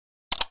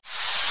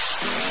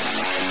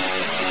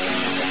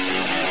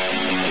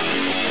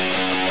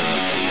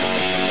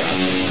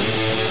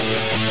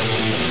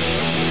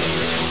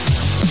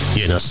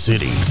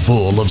city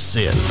full of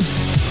sin,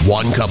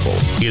 one couple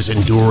is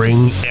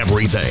enduring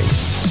everything,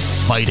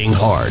 fighting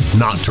hard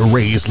not to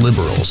raise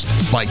liberals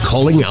by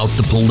calling out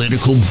the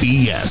political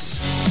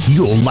BS.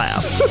 You'll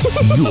laugh,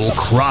 you'll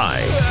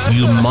cry,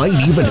 you might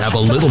even have a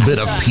little bit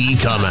of pee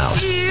come out.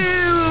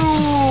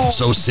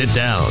 So sit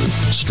down,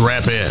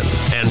 strap in,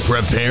 and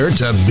prepare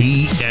to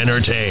be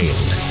entertained.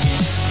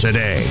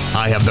 Today,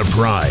 I have the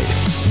pride,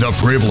 the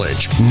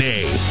privilege,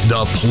 nay,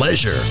 the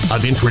pleasure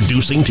of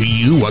introducing to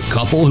you a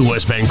couple who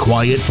has been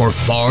quiet for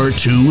far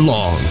too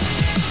long.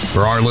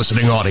 For our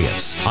listening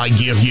audience, I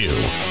give you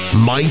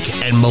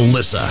Mike and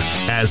Melissa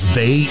as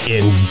they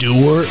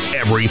endure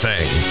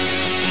everything.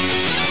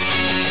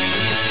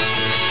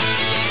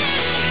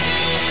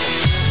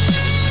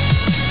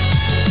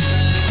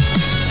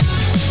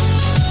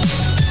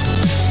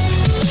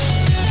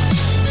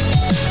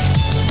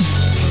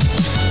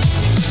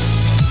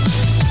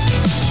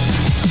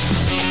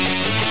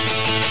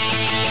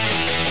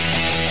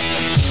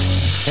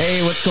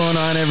 Hey, what's going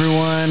on,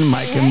 everyone?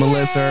 Mike and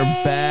Melissa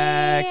are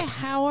back.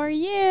 How are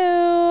you?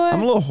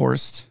 I'm a little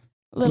horsed.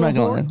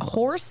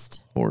 Horsed?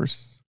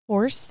 Horse.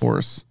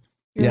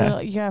 You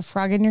got a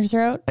frog in your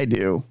throat? I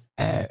do.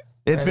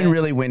 It's been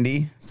really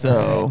windy,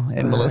 so,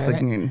 and Melissa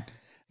can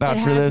vouch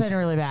for this. It's been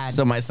really bad.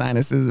 So my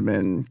sinuses have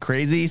been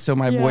crazy, so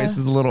my voice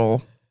is a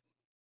little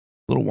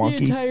wonky.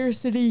 The entire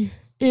city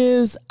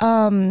is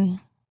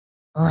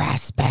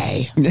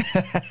raspy.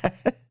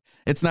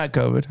 It's not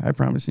COVID, I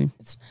promise you.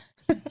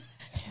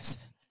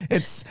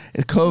 It's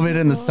COVID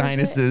and the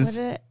sinuses.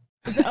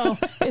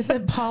 Is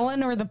it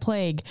pollen or the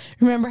plague?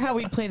 Remember how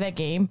we play that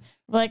game?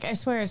 Like, I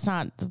swear it's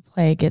not the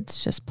plague.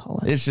 It's just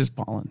pollen. It's just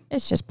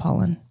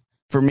pollen.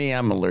 For me,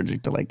 I'm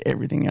allergic to like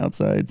everything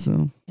outside.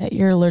 So yeah,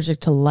 you're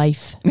allergic to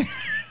life.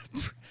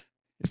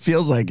 It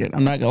feels like it.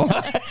 I'm not going to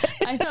lie.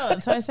 I know.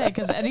 That's what I say.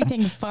 Because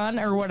anything fun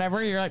or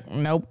whatever, you're like,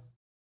 nope.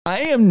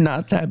 I am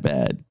not that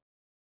bad.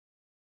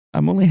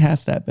 I'm only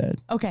half that bad.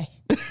 Okay.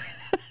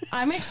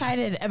 I'm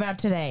excited about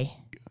today.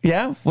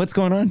 Yeah? What's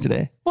going on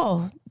today?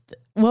 Well,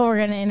 what we're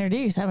going to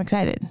introduce. I'm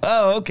excited.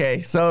 Oh,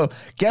 okay. So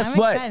guess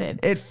what?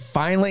 Excited. It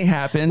finally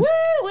happened.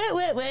 We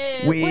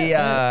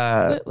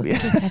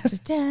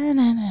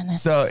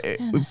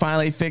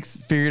finally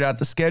figured out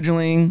the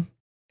scheduling,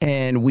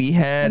 and we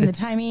had and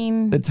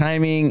the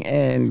timing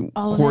and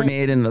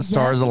coordinating the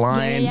stars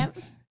aligned. Yep.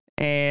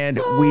 And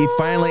we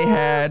finally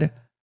had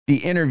the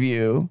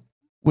interview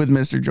with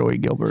Mr. Joey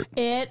Gilbert.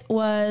 It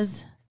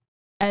was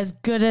as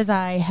good as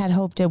I had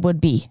hoped it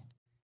would be.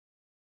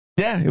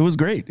 Yeah, it was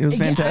great. It was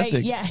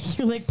fantastic.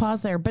 You like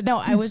pause there, but no,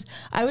 I was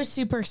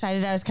super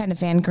excited. I was kind of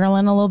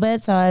fangirling a little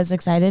bit, so I was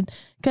excited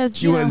because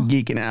she was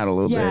geeking out a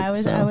little bit. Yeah, I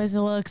was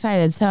a little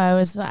excited, so I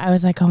was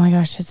like, oh my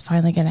gosh, it's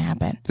finally gonna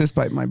happen.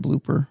 Despite my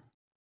blooper.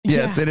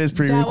 Yes, it is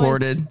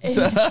pre-recorded.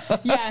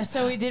 Yeah,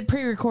 so we did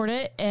pre-record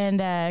it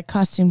and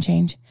costume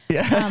change.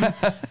 Yeah,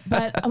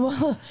 but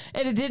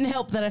and it didn't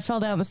help that I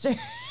fell down the stairs.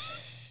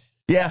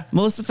 Yeah,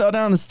 Melissa fell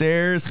down the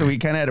stairs, so we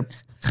kind of had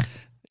to.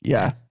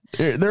 Yeah.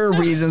 There are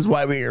reasons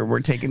why we're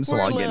taking so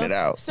long getting it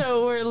out.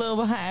 So we're a little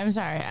behind. I'm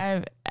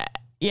sorry.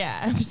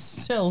 I'm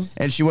still.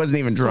 And she wasn't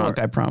even drunk,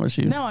 I promise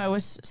you. No, I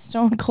was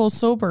stone cold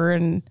sober,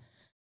 and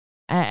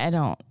I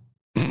don't.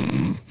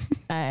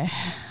 I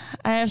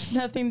have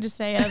nothing to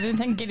say other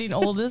than getting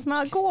old is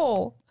not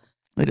cool.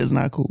 It is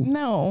not cool.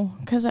 No,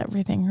 because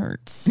everything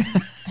hurts.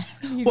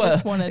 You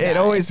just want to die. It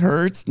always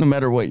hurts, no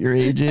matter what your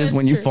age is,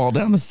 when you fall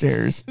down the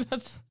stairs.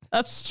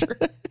 That's true.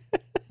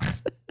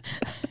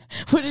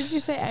 What did you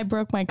say? I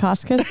broke my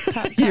coscus?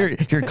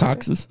 Your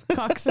coccyx.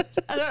 Coccyx.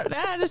 I don't know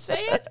how to say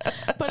it,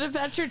 but if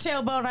that's your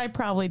tailbone, I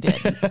probably did.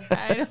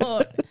 I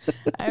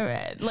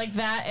like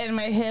that, and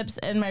my hips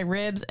and my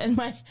ribs and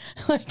my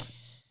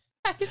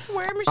I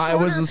swear I'm shorter. I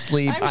was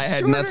asleep. I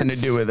had nothing to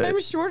do with it. I'm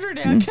shorter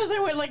now because I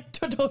went like.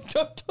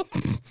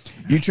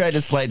 You tried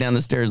to slide down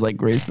the stairs like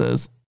Grace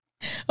does.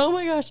 Oh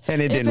my gosh!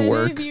 And it didn't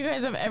work. If you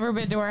guys have ever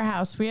been to our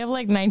house, we have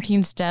like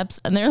 19 steps,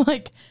 and they're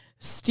like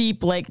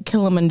steep, like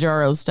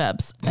Kilimanjaro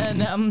steps,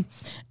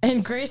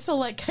 and Grace will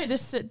like kind of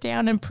sit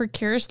down and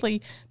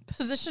precariously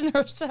position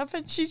herself,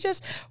 and she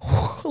just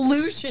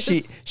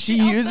luges.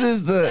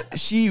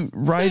 She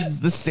rides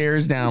the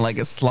stairs down like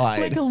a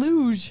slide, like a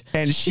luge,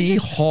 and she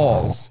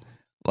hauls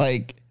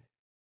like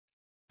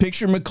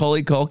picture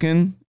Macaulay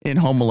Culkin in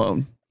Home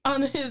Alone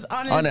on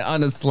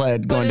a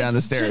sled going down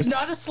the stairs. It's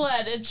not a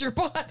sled; it's your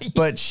body.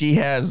 But she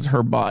has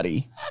her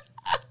body.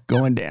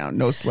 Going down,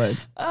 no sled.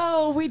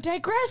 Oh, we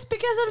digress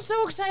because I'm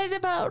so excited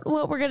about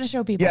what we're going to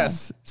show people.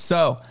 Yes.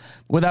 So,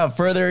 without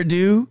further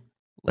ado,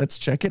 let's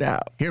check it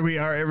out. Here we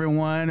are,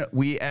 everyone.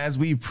 As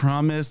we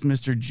promised,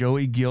 Mr.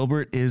 Joey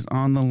Gilbert is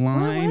on the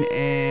line,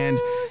 and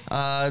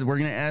we're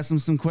going to ask him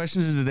some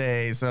questions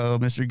today. So,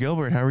 Mr.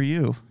 Gilbert, how are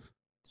you?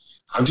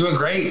 I'm doing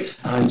great.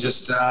 I'm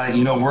just,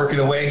 working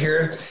away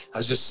here. I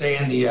was just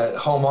saying the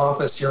home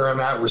office here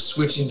I'm at, we're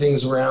switching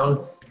things around,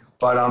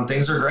 but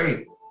things are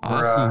great.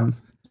 Awesome.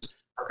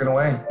 Working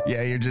away.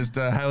 Yeah, you're just,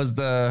 how is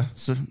the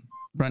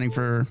running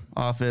for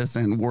office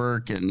and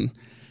work and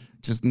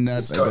just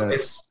nuts?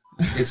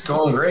 It's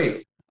going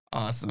great.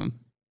 Awesome.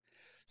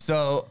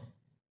 So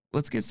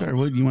let's get started.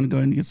 What, you want to go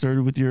ahead and get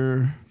started with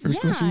your first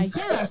question?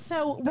 Yeah.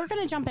 So we're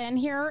going to jump in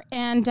here.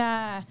 And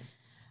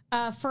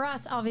for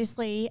us,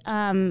 obviously,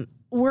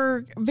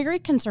 we're very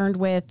concerned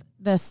with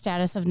the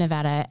status of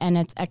Nevada and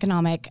its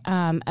economic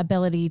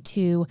ability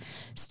to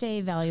stay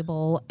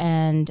valuable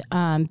and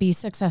be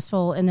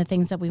successful in the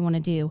things that we want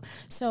to do.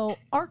 So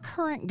our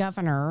current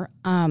governor,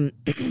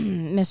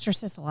 Mr.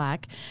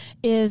 Sisolak,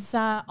 is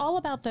all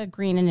about the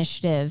green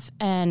initiative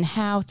and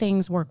how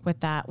things work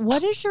with that.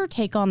 What is your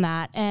take on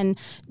that? And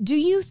do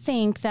you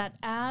think that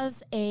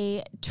as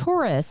a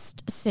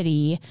tourist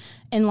city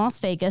in Las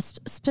Vegas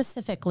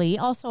specifically,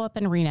 also up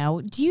in Reno,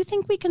 do you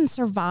think we can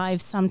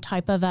survive some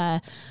type of a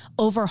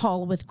overhaul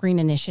with green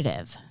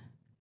initiative?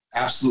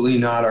 Absolutely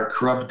not. Our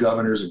corrupt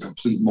governor is a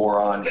complete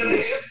moron. He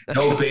has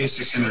no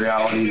basis in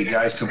reality. The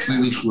guy's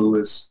completely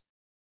clueless.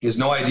 He has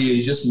no idea.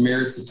 He just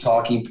merits the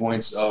talking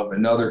points of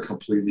another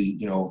completely,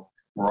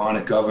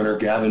 moronic governor,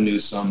 Gavin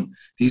Newsom.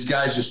 These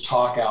guys just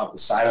talk out the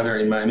side of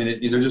their mind. I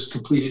mean, they're just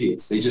complete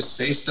idiots. They just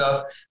say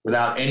stuff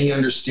without any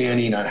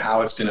understanding on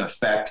how it's going to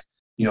affect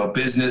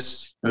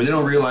business. I mean, they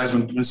don't realize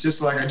when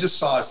Sisolak, I just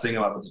saw his thing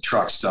about the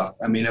truck stuff.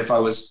 I mean, if I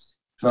was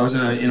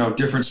in a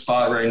different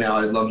spot right now,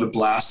 I'd love to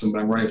blast him,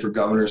 but I'm running for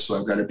governor, so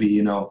I've got to be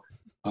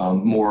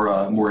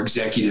more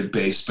executive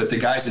based. But the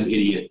guy's an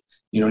idiot.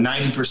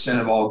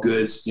 90% of all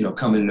goods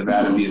come in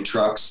Nevada via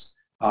trucks.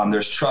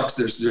 There's trucks.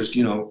 There's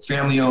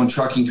family owned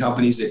trucking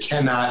companies that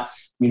cannot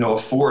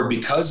afford,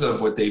 because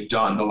of what they've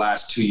done the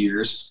last 2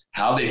 years,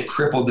 how they've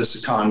crippled this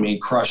economy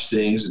and crushed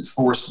things and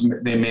forced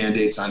their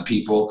mandates on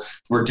people.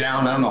 We're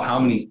down, I don't know how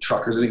many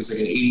truckers. I think it's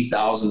like an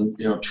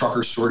 80,000,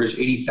 trucker shortage,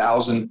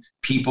 80,000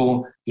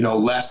 people,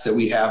 less that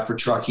we have for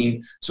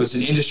trucking. So it's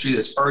an industry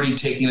that's already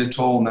taking a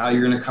toll. Now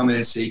you're going to come in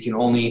and say you can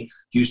only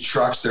use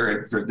trucks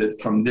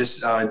from this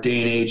day and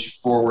age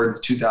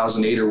forward,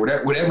 2008 or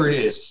whatever it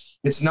is.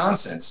 It's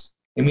nonsense.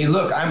 I mean,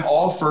 look, I'm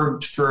all for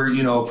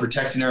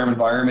protecting our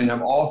environment.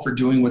 I'm all for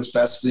doing what's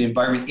best for the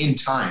environment in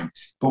time,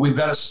 but we've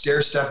got to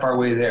stair step our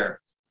way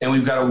there. And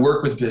we've got to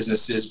work with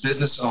businesses,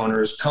 business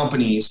owners,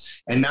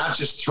 companies, and not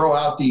just throw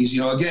out these,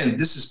 again,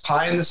 this is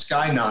pie in the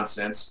sky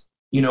nonsense.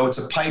 It's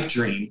a pipe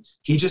dream.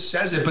 He just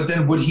says it, but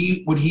then would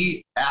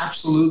he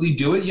absolutely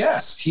do it?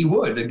 Yes, he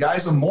would. The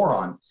guy's a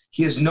moron.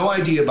 He has no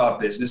idea about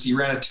business. He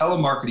ran a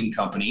telemarketing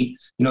company,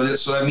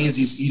 so that means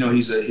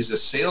he's a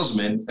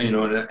salesman, and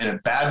a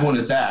bad one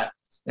at that.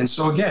 And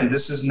so again,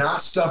 this is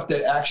not stuff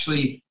that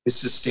actually is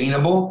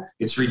sustainable.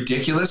 It's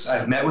ridiculous.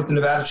 I've met with the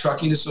Nevada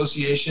Trucking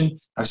Association.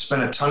 I've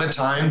spent a ton of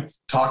time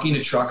talking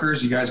to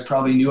truckers. You guys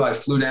probably knew I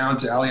flew down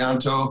to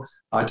Alianto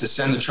to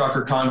send the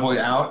trucker convoy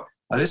out.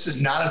 This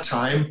is not a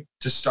time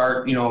to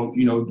start,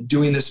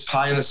 doing this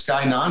pie in the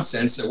sky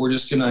nonsense that we're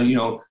just going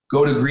to,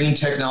 go to green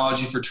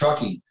technology for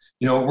trucking.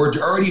 We're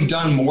already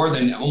done more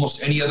than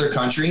almost any other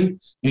country.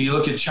 You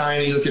look at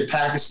China, you look at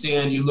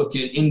Pakistan, you look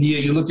at India,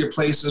 you look at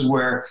places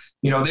where,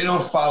 they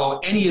don't follow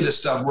any of the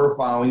stuff we're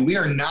following. We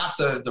are not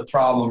the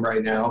problem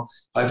right now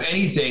of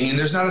anything. And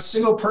there's not a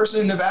single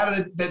person in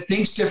Nevada that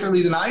thinks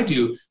differently than I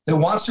do, that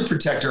wants to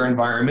protect our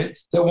environment,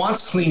 that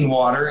wants clean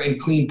water and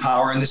clean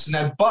power and this and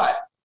that.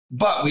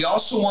 But we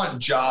also want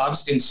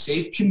jobs in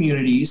safe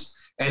communities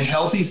and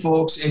healthy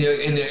folks. And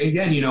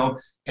again,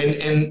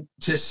 and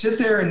to sit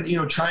there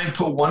and, try and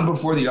put one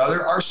before the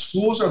other, our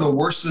schools are the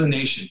worst in the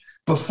nation.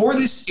 Before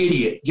this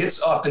idiot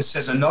gets up and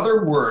says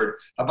another word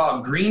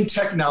about green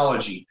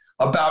technology,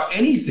 about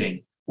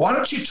anything, why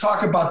don't you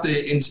talk about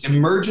the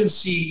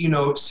emergency,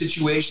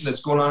 situation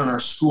that's going on in our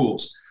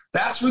schools?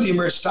 That's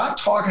where stop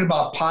talking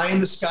about pie in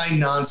the sky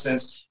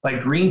nonsense like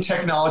green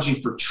technology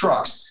for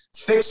trucks.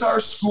 Fix our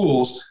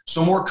schools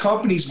so more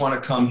companies want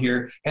to come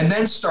here, and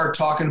then start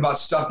talking about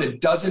stuff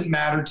that doesn't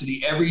matter to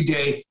the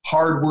everyday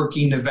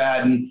hardworking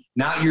Nevadan,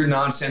 not your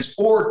nonsense,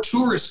 or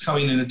tourists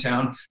coming into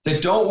town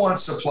that don't want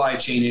supply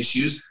chain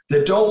issues,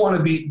 that don't want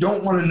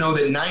to know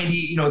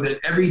that that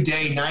every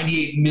day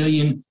 98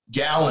 million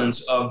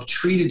gallons of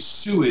treated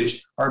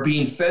sewage are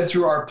being fed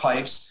through our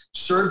pipes,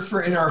 served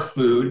in our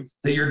food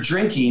that you're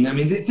drinking. I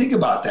mean, think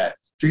about that.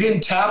 If you're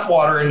getting tap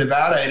water in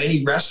Nevada at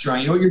any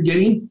restaurant, you know what you're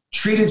getting?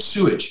 Treated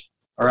sewage.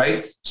 All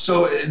right.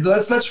 So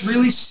let's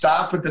really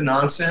stop with the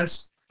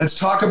nonsense. Let's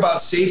talk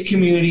about safe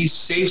communities,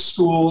 safe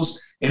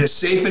schools, in a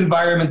safe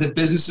environment that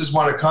businesses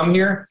want to come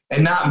here,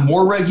 and not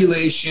more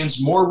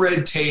regulations, more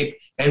red tape,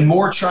 and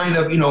more trying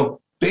to,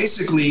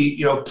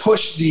 basically,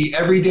 push the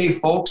everyday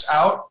folks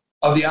out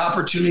of the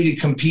opportunity to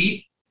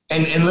compete.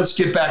 And let's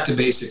get back to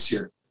basics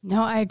here.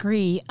 No, I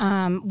agree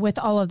with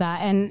all of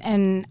that.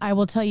 And I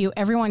will tell you,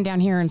 everyone down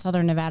here in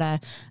Southern Nevada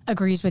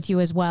agrees with you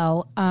as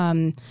well.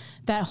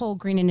 That whole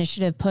green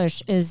initiative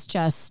push is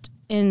just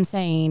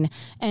insane.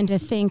 And to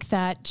think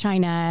that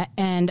China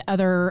and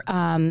other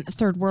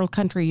third world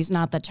countries,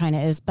 not that China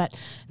is, but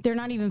they're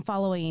not even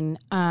following,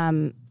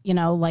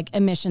 like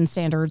emission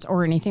standards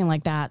or anything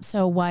like that.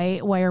 So why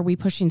are we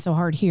pushing so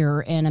hard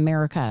here in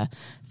America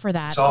for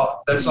that?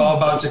 That's all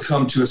about to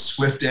come to a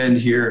swift end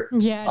here.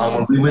 Yeah.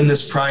 When we win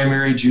this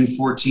primary, June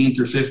 14th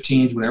or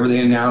 15th, whenever they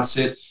announce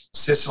it,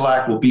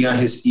 Sisolak will be on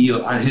his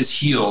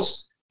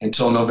heels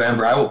until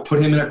November. I will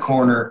put him in a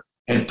corner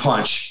and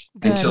punch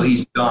until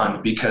he's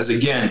done. Because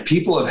again,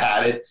 people have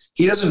had it.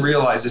 He doesn't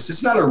realize this.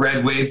 It's not a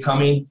red wave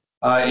coming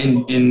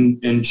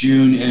in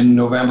June and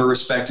November,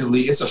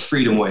 respectively. It's a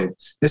freedom wave.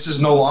 This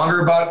is no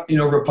longer about,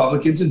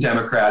 Republicans and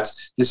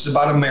Democrats. This is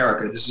about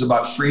America. This is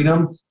about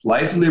freedom,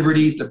 life,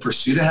 liberty, the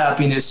pursuit of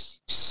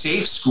happiness,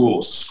 safe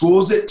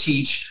schools that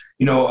teach,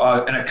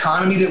 an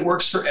economy that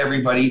works for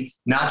everybody,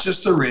 not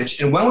just the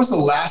rich. And when was the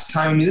last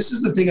time? This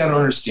is the thing I don't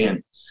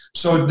understand.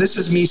 So this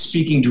is me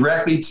speaking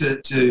directly to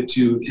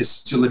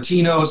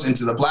Latinos and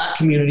to the Black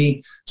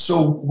community.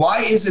 So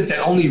why is it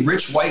that only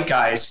rich white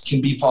guys can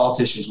be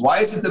politicians? Why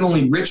is it that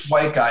only rich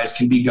white guys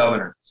can be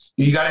governor?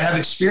 You got to have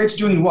experience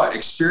doing what?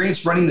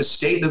 Experience running the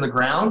state to the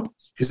ground?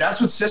 Because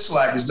that's what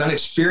Sisolak has done.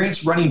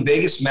 Experience running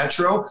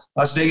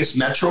Las Vegas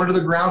Metro into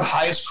the ground,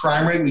 highest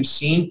crime rate we've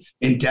seen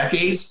in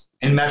decades.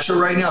 In Metro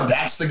right now,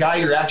 that's the guy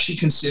you're actually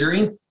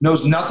considering,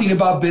 knows nothing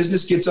about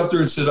business, gets up there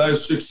and says, I have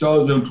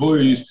 6,000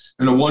 employees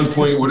and a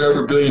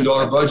 $1 billion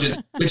budget.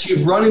 But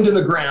you've run into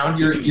the ground.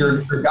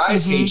 Your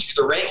guys hate you.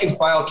 The rank and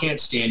file can't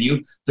stand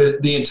you.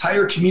 The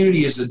entire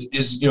community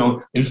is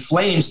in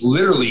flames,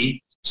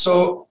 literally.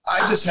 So I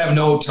just have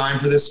no time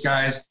for this,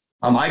 guys.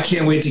 I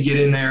can't wait to get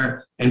in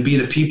there and be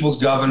the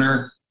people's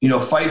governor,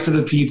 fight for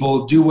the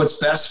people, do what's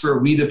best for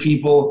we the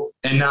people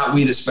and not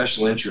we the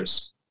special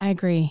interests. I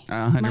agree.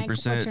 100%. Mike,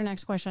 what's your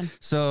next question?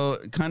 So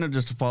kind of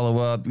just to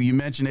follow up, you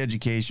mentioned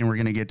education. We're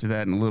going to get to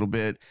that in a little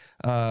bit.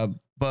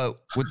 But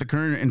with the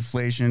current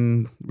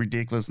inflation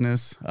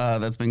ridiculousness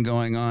that's been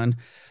going on.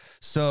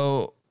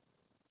 So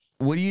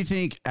what do you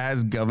think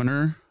as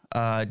governor,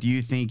 do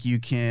you think you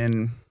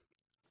can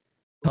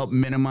help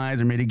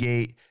minimize or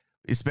mitigate,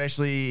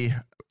 especially,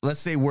 let's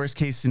say worst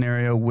case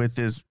scenario with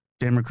this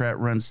Democrat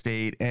run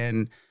state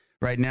and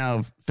right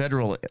now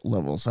federal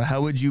level. So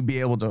how would you be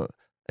able to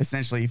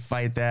essentially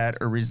fight that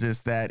or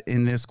resist that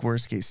in this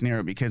worst case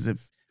scenario? Because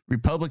if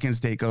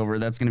Republicans take over,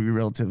 that's going to be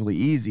relatively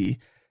easy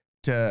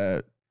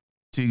to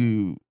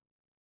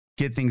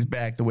get things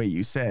back the way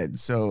you said.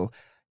 So,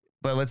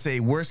 but let's say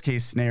worst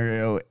case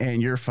scenario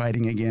and you're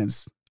fighting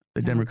against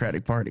the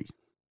Democratic Party.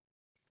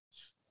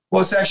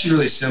 Well, it's actually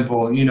really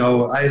simple.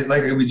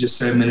 Like we just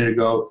said a minute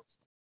ago,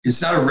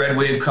 it's not a red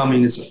wave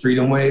coming, it's a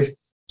freedom wave.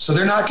 So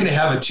they're not going to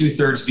have a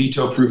 2/3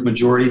 veto-proof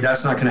majority.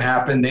 That's not going to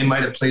happen. They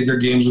might have played their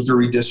games with the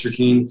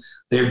redistricting.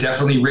 They've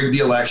definitely rigged the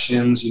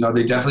elections.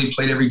 They definitely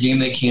played every game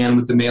they can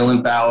with the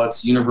mail-in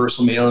ballots,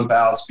 universal mail-in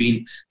ballots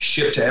being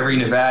shipped to every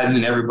Nevadan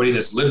and everybody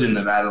that's lived in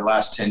Nevada the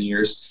last 10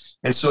 years.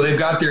 And so they've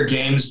got their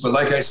games. But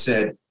like I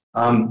said,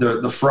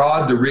 the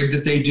fraud, the rig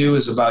that they do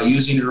is about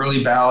using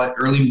early ballot,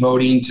 early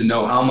voting to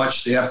know how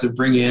much they have to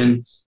bring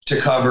in to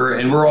cover.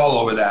 And we're all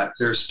over that.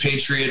 There's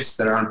patriots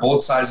that are on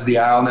both sides of the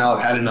aisle now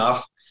have had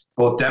enough.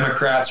 Both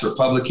Democrats,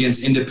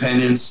 Republicans,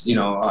 independents,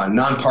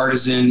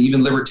 nonpartisan,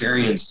 even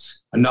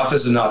libertarians, enough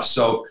is enough.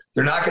 So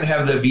they're not going to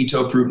have the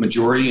veto-proof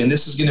majority. And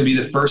this is going to be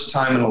the first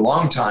time in a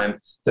long time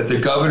that the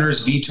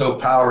governor's veto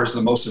power is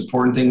the most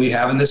important thing we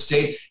have in this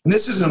state. And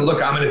this isn't,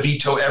 look, I'm going to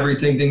veto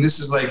everything thing. This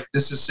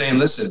is saying,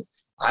 listen,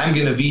 I'm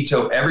going to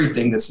veto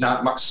everything that's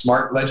not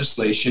smart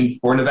legislation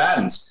for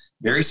Nevadans.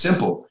 Very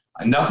simple.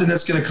 Nothing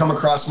that's going to come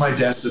across my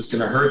desk that's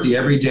going to hurt the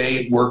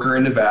everyday worker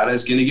in Nevada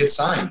is going to get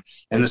signed.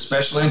 And the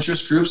special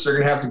interest groups are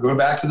going to have to go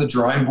back to the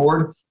drawing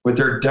board with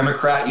their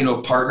Democrat,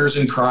 partners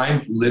in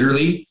crime,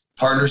 literally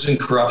partners in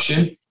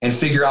corruption, and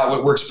figure out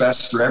what works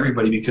best for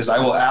everybody. Because I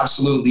will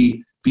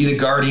absolutely be the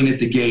guardian at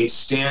the gate,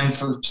 stand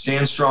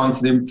strong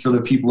for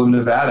the people of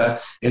Nevada,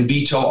 and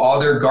veto all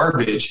their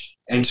garbage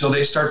until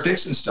they start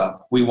fixing stuff.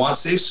 We want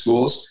safe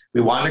schools. We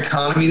want an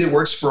economy that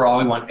works for all.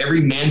 We want every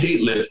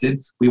mandate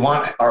lifted. We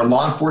want our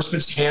law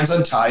enforcement's hands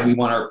untied. We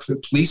want our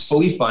police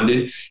fully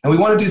funded. And we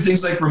want to do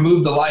things like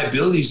remove the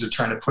liabilities they're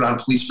trying to put on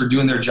police for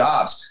doing their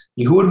jobs.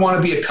 Who would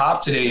want to be a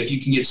cop today if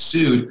you can get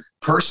sued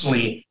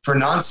personally for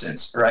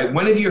nonsense, right?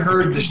 When have you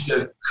heard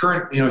the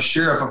current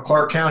sheriff of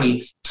Clark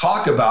County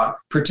talk about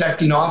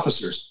protecting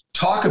officers,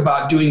 talk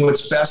about doing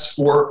what's best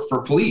for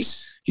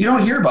police? You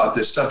don't hear about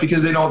this stuff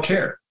because they don't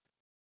care.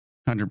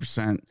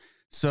 100%.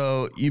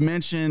 So you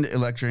mentioned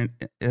election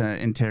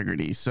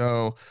integrity.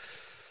 So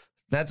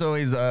that's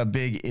always a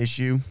big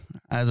issue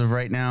as of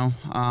right now.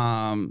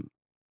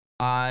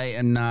 I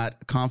am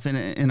not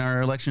confident in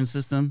our election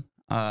system.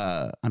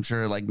 I'm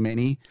sure like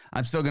many,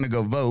 I'm still going to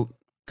go vote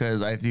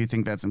because I do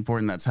think that's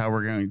important. That's how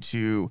we're going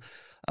to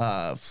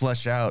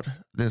flush out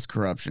this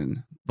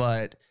corruption.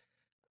 But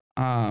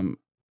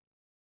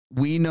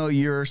we know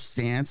your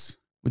stance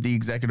with the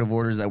executive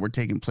orders that were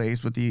taking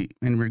place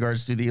in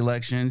regards to the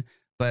election.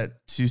 But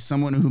to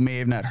someone who may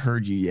have not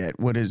heard you yet,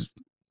 what is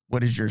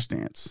your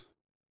stance?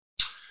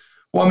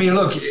 Well,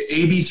 look,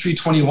 AB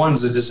 321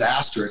 is a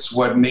disaster. It's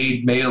what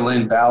made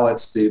mail-in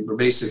ballots, the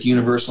basic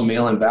universal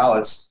mail-in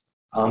ballots,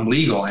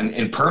 legal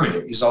and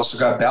permanent. He's also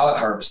got ballot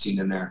harvesting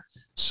in there.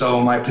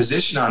 So my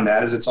position on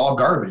that is it's all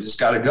garbage. It's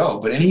got to go.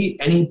 But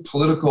any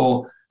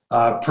political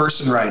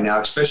person right now,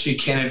 especially a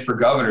candidate for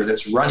governor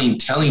that's running,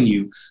 telling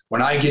you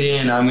when I get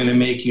in, I'm going to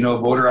make,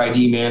 voter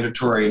ID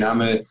mandatory and I'm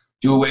going to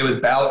do away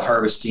with ballot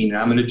harvesting, and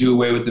I'm going to do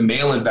away with the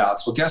mail-in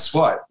ballots. Well, guess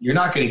what? You're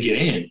not going to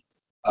get in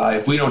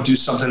if we don't do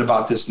something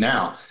about this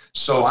now.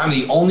 So I'm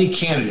the only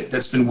candidate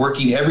that's been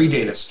working every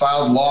day, that's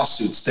filed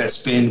lawsuits,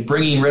 that's been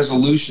bringing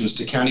resolutions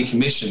to county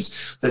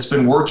commissions, that's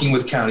been working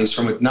with counties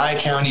from McKnight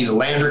County to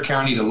Lander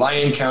County to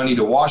Lyon County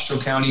to Washoe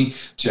County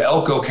to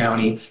Elko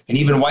County and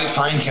even White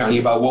Pine County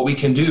about what we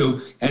can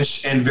do.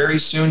 And very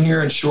soon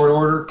here in short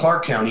order,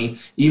 Clark County,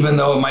 even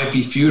though it might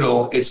be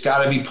futile, it's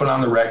got to be put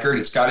on the record.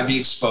 It's got to be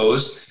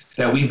exposed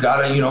that we've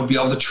got to, be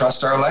able to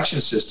trust our election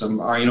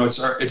system.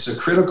 It's a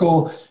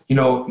critical,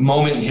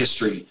 moment in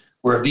history,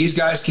 where if these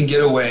guys can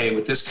get away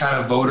with this kind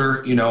of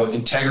voter,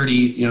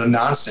 integrity,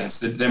 nonsense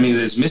that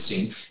is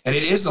missing, and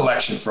it is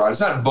election fraud.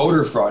 It's not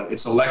voter fraud,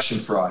 it's election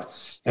fraud.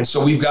 And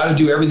so we've got to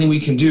do everything we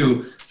can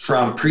do,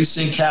 from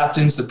precinct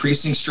captains, the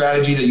precinct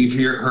strategy that you've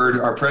heard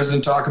our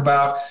president talk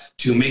about,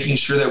 to making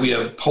sure that we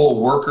have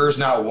poll workers,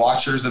 not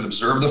watchers, that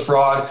observe the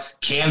fraud,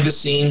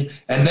 canvassing,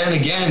 and then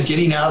again,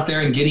 getting out there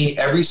and getting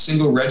every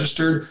single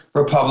registered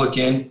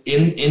Republican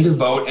in to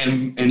vote,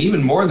 and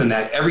even more than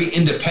that, every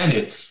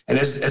independent. And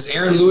as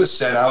Aaron Lewis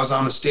said, I was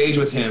on the stage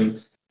with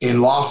him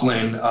in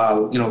Laughlin,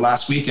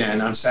 last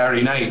weekend on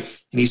Saturday night,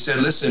 and he said,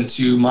 listen,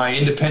 to my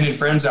independent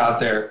friends out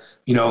there,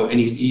 and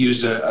he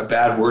used a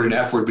bad word, an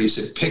F word, but he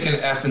said, pick an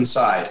effing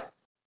side.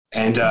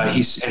 And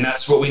and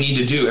that's what we need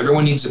to do.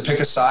 Everyone needs to pick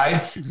a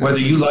side, exactly. Whether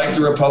you like the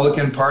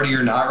Republican Party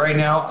or not right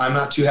now. I'm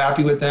not too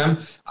happy with them.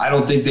 I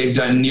don't think they've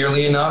done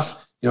nearly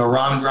enough.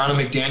 Ronna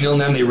McDaniel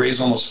and them, they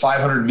raised almost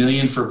 $500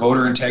 million for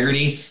voter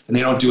integrity, and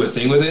they don't do a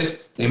thing with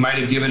it. They might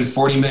have given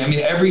 $40 million. I mean,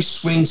 every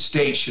swing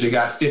state should have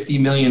got $50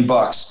 million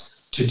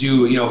to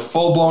do,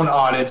 full-blown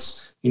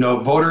audits.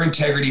 Voter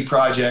integrity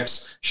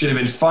projects should have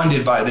been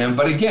funded by them.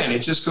 But again, it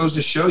just goes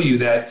to show you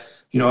that,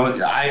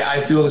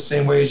 I feel the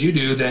same way as you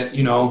do, that,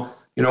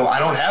 I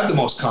don't have the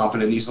most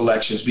confidence in these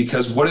elections,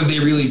 because what have they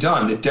really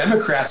done? The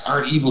Democrats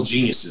aren't evil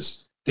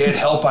geniuses. They had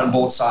help on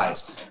both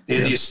sides. They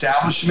had the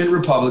establishment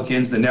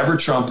Republicans, the never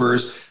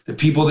Trumpers, the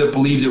people that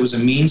believed it was a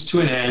means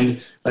to an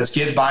end. Let's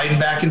get Biden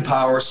back in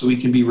power so we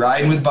can be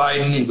riding with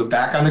Biden and go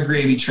back on the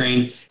gravy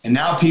train. And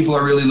now people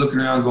are really looking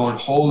around going,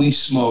 holy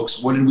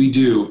smokes, what did we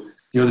do?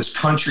 This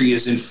country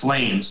is in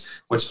flames.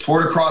 What's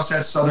poured across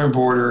that southern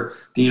border,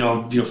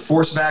 the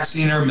forced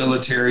vaccine in our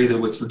military, the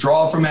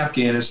withdrawal from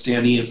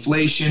Afghanistan, the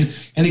inflation.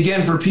 And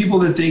again, for people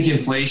that think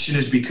inflation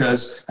is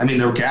because,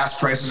 their gas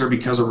prices are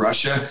because of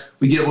Russia,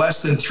 we get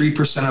less than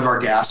 3% of our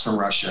gas from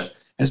Russia.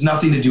 It has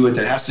nothing to do with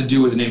it. It has to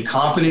do with an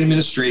incompetent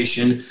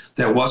administration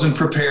that wasn't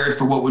prepared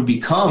for what would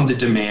become the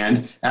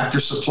demand after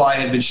supply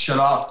had been shut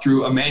off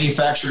through a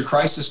manufactured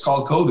crisis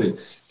called COVID.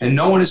 And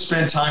no one has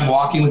spent time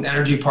walking with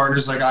energy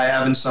partners like I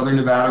have in Southern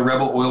Nevada,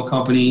 Rebel Oil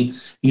Company,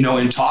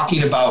 and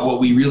talking about what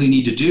we really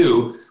need to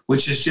do,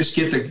 which is just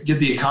get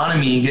the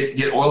economy and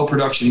get oil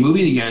production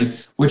moving again,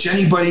 which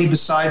anybody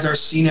besides our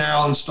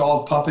senile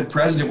installed puppet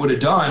president would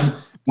have done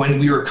when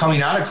we were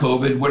coming out of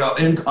COVID, would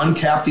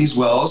uncap these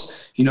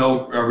wells,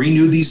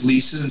 renew these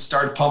leases and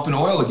start pumping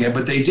oil again.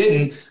 But they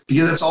didn't,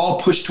 because it's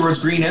all pushed towards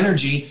green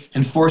energy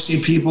and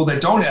forcing people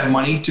that don't have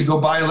money to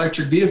go buy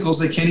electric vehicles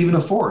they can't even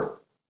afford.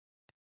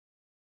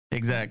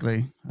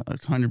 Exactly.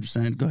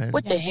 100%. Go ahead.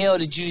 What the hell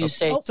did you just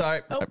say?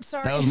 Sorry.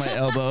 Sorry. That was my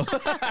elbow.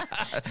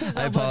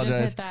 I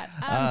apologize. Just hit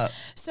that.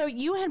 So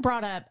you had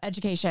brought up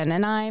education,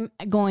 and I'm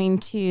going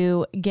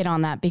to get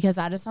on that because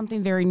that is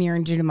something very near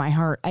and dear to my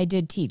heart. I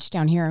did teach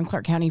down here in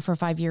Clark County for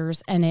 5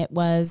 years, and it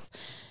was,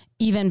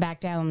 even back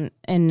down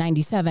in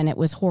 97, it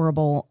was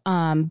horrible.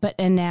 And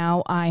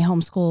now I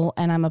homeschool,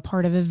 and I'm a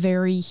part of a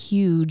very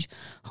huge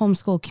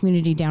homeschool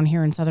community down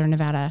here in Southern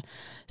Nevada.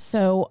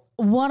 So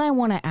what I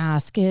want to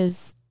ask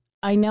is,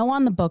 I know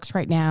on the books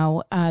right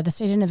now, the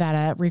state of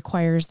Nevada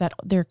requires that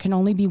there can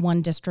only be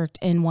one district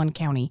in one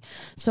county.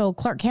 So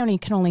Clark County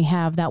can only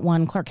have that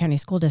one Clark County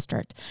school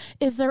district.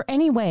 Is there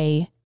any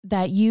way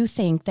that you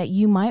think that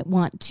you might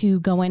want to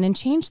go in and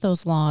change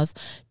those laws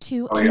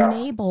to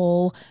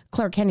enable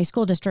Clark County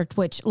School District,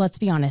 which, let's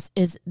be honest,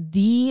 is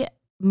the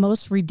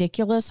most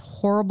ridiculous,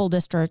 horrible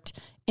district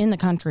in the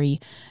country,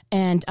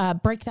 and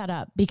break that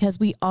up? Because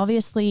we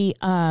obviously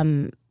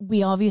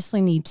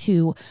need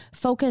to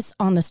focus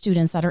on the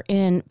students that are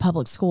in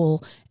public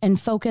school and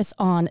focus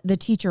on the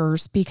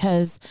teachers,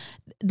 because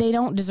they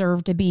don't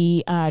deserve to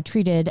be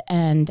treated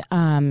and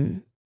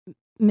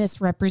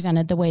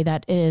misrepresented the way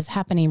that is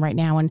happening right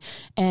now.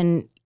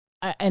 And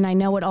I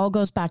know it all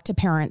goes back to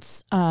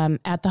parents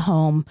at the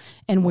home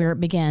and where it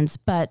begins,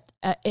 but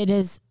it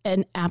is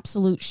an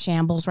absolute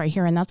shambles right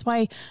here. And that's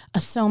why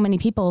so many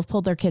people have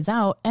pulled their kids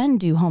out and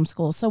do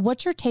homeschool. So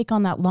what's your take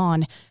on that law,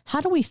 and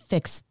how do we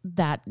fix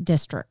that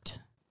district?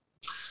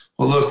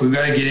 Well, look, we've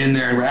got to get in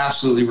there, and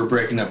we're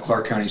breaking up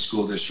Clark County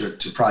School District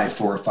to probably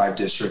 4 or 5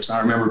 districts.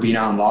 I remember being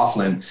out in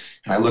Laughlin,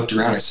 and I looked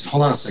around, I said,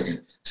 hold on a second.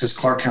 It says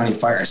Clark County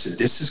Fire. I said,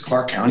 this is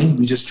Clark County?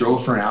 We just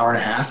drove for an hour and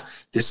a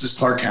half. This is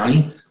Clark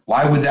County?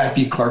 Why would that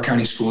be Clark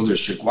County School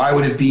District? Why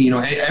would it be,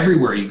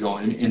 everywhere you go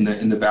in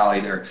the valley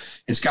there?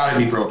 It's got to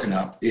be broken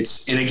up.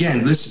 And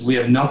again, listen, we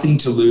have nothing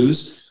to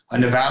lose.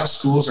 Nevada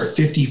schools are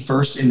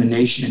 51st in the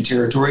nation in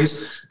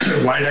territories.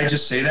 Why did I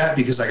just say that?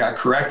 Because I got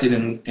corrected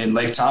in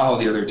Lake Tahoe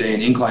the other day,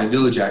 in Incline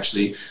Village,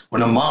 actually,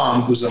 when a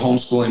mom who's a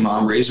homeschooling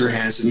mom raised her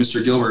hand and said,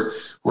 Mr. Gilbert,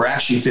 we're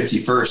actually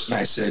 51st. And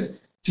I said,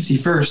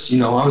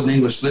 51st, I was an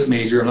English lit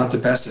major. I'm not the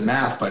best in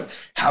math, but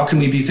how can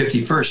we be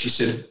 51st? She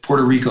said,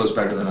 Puerto Rico's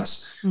better than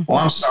us. Mm-hmm. Well,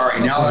 I'm sorry.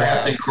 Now that I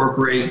have to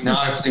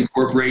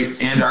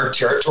incorporate and our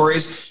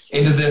territories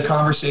into the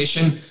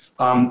conversation,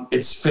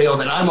 it's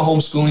failed. And I'm a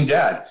homeschooling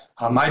dad.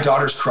 My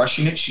daughter's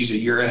crushing it. She's a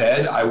year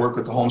ahead. I work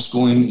with the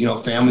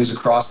homeschooling, families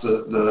across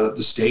the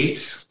state,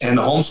 and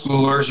the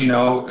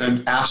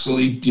homeschoolers,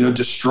 absolutely,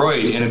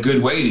 destroyed in a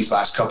good way these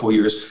last couple of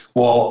years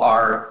while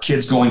our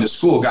kids going to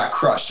school got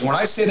crushed. And when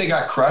I say they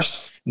got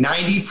crushed,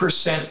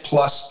 90%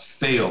 plus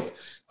failed.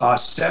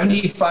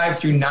 75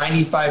 through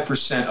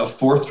 95% of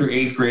 4th through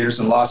 8th graders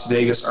in Las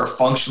Vegas are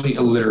functionally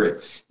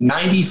illiterate.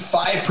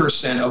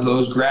 95% of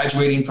those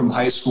graduating from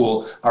high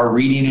school are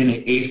reading in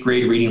an 8th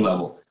grade reading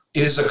level.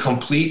 It is a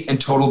complete and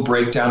total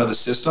breakdown of the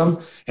system,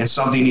 and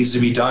something needs to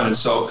be done. And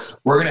so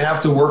we're going to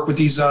have to work with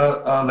these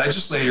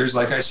legislators,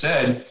 like I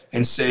said,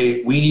 and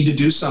say, we need to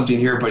do something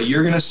here. But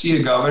you're going to see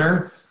a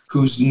governor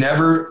who's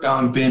never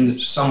been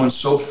someone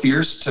so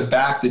fierce to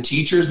back the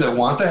teachers that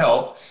want the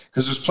help,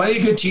 because there's plenty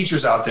of good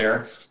teachers out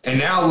there. And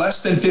now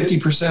less than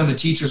 50% of the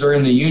teachers are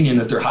in the union,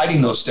 that they're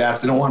hiding those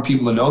stats. They don't want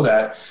people to know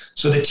that.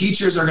 So the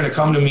teachers are going to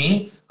come to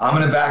me. I'm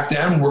going to back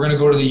them. We're going to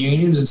go to the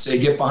unions and say,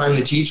 get behind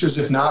the teachers.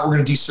 If not, we're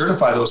going to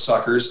decertify those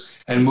suckers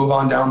and move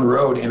on down the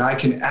road. And I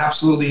can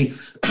absolutely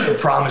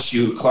promise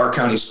you, Clark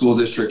County School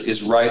District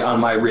is right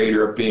on my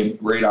radar being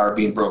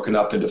broken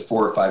up into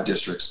 4 or 5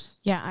 districts.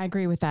 Yeah, I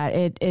agree with that.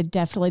 It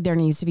definitely, there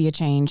needs to be a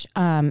change.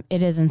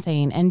 It is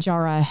insane. And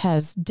Jara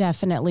has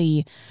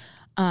definitely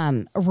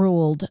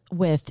ruled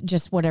with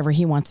just whatever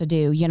he wants to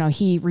do.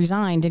 He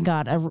resigned and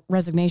got a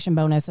resignation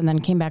bonus and then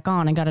came back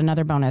on and got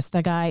another bonus.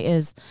 The guy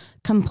is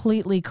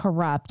completely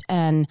corrupt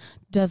and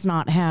does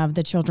not have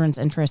the children's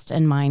interest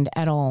in mind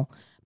at all.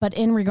 But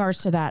in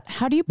regards to that,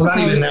 how do you propose?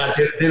 Not even that.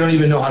 They don't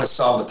even know how to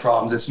solve the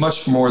problems. It's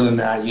much more than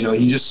that.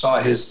 He just saw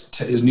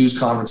his news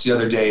conference the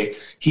other day.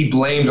 He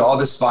blamed all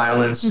this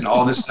violence and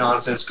all this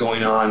nonsense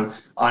going on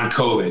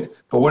COVID.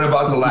 But what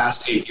about the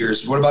last 8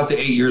 years? What about the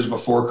 8 years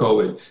before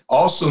COVID?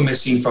 Also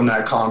missing from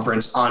that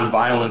conference on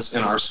violence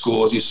in our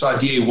schools. You saw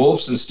D.A.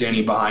 Wolfson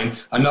standing behind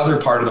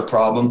another part of the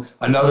problem,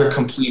 another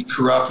complete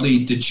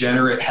corruptly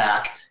degenerate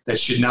hack that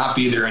should not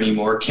be there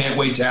anymore. Can't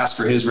wait to ask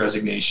for his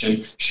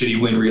resignation should he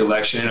win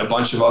re-election, and a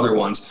bunch of other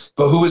ones.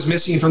 But who was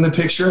missing from the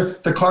picture?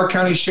 The Clark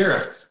County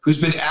Sheriff, who's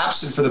been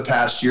absent for the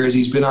past year as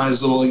he's been on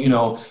his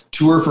little,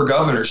 tour for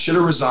governor. Should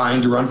have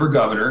resigned to run for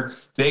governor.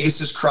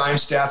 Vegas's crime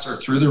stats are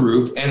through the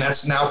roof, and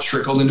that's now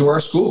trickled into our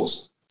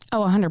schools.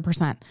 Oh,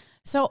 100%.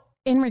 So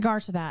in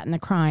regards to that and the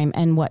crime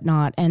and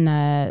whatnot and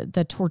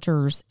the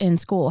tortures in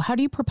school, how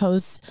do you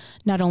propose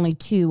not only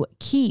to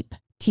keep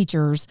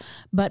teachers,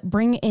 but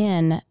bring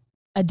in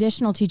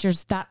additional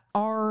teachers that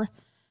are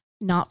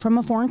not from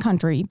a foreign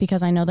country,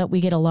 because I know that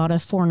we get a lot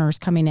of foreigners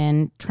coming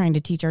in trying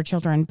to teach our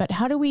children, but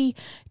how do we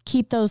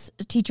keep those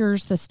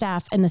teachers, the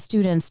staff, and the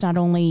students, not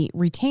only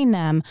retain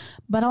them,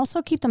 but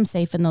also keep them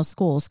safe in those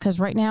schools? Because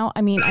right now,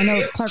 I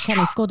know Clark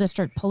County School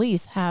District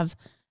police have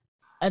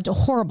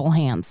horrible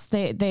hands.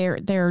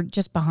 They're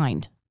just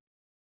behind.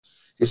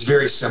 It's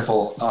very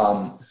simple.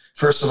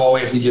 First of all,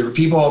 we have to get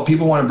people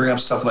want to bring up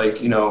stuff like,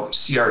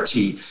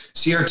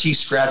 CRT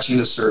scratching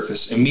the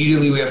surface.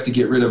 Immediately, we have to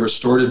get rid of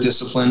restorative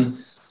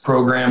discipline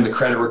program, the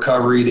credit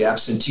recovery, the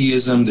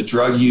absenteeism, the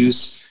drug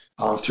use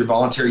through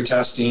voluntary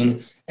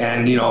testing.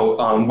 And,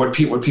 what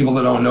people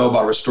that don't know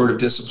about restorative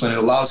discipline, it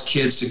allows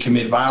kids to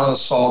commit violent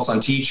assaults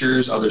on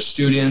teachers, other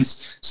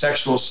students,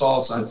 sexual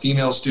assaults on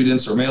female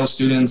students or male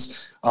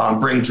students,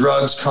 bring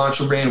drugs,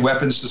 contraband,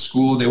 weapons to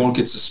school. They won't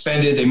get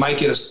suspended. They might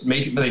get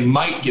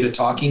a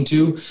talking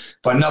to,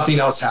 but nothing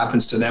else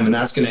happens to them. And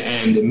that's going to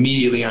end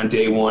immediately on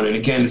day one. And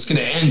again, it's going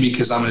to end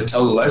because I'm going to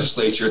tell the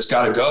legislature it's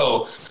got to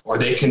go, or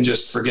they can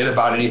just forget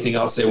about anything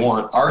else they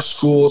want. Our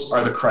schools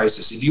are the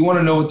crisis. If you want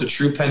to know what the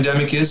true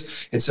pandemic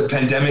is, it's a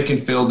pandemic and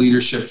failed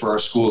leadership for our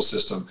school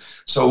system.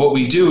 So what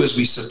we do is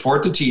we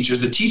support the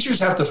teachers. The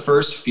teachers have to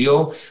first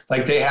feel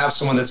like they have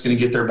someone that's going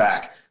to get their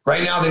back.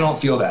 Right now, they don't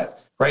feel that.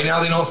 Right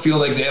now, they don't feel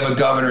like they have a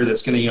governor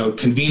that's going to,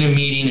 convene a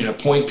meeting and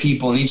appoint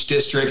people in each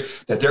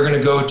district that they're going to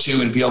go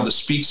to and be able to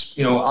speak,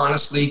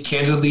 honestly,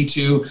 candidly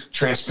to,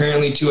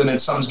 transparently to, and then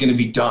something's going to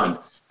be done.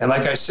 And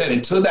like I said,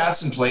 until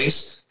that's in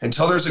place,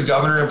 until there's a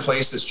governor in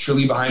place that's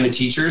truly behind the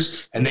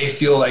teachers and they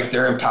feel like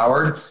they're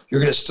empowered,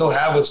 you're going to still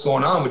have what's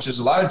going on, which is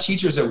a lot of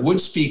teachers that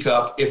would speak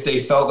up if they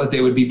felt that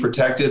they would be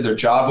protected, their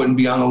job wouldn't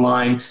be on the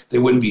line, they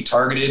wouldn't be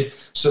targeted.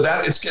 So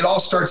that it all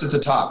starts at the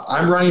top.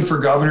 I'm running for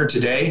governor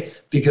today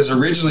because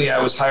originally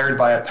I was hired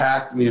by a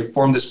PAC. We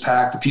formed this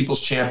PAC, the People's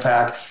Champ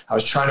PAC. I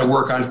was trying to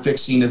work on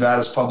fixing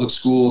Nevada's public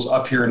schools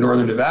up here in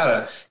Northern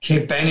Nevada.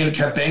 Kept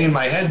banging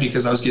my head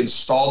because I was getting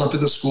stalled up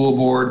at the school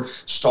board,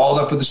 stalled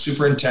up with the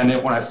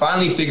superintendent. When I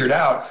finally figured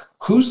out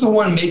who's the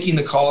one making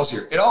the calls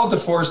here? It all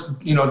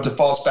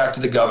defaults back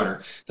to the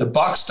governor. The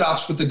buck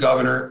stops with the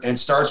governor and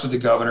starts with the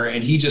governor.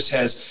 And he just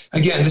has,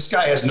 again, this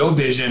guy has no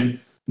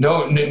vision,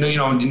 no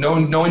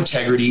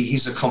integrity.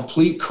 He's a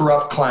complete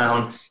corrupt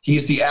clown.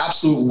 He's the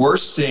absolute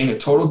worst thing, a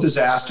total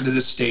disaster to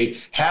this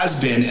state, has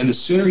been. And the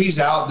sooner he's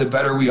out, the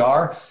better we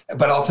are.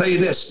 But I'll tell you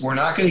this, we're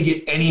not going to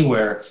get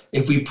anywhere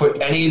if we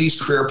put any of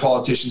these career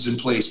politicians in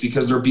place,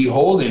 because they're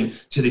beholden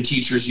to the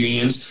teachers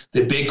unions,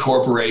 the big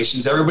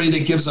corporations, everybody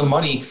that gives them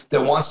money that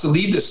wants to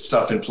leave this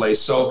stuff in place.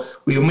 So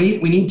we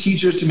need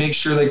teachers to make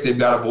sure like they've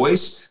got a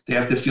voice. They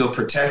have to feel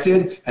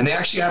protected, and they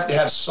actually have to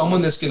have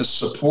someone that's going to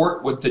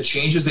support what the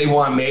changes they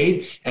want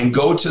made and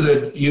go to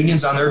the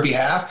unions on their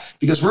behalf,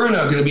 because we're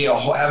going to be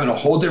having a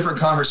whole different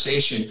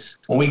conversation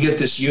when we get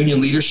this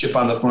union leadership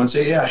on the phone and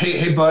say, yeah,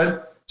 hey,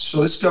 bud.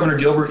 So this Governor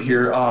Gilbert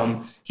here,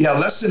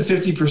 less than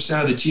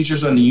 50% of the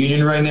teachers on the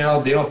union right now,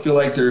 they don't feel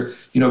like they're,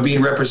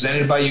 being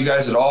represented by you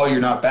guys at all. You're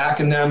not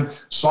backing them.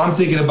 So I'm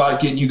thinking about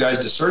getting you guys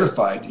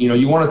decertified.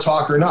 You want to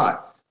talk or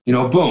not?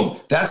 Boom.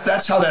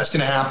 That's how that's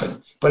going to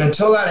happen. But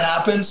until that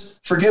happens,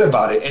 forget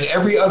about it. And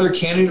every other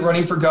candidate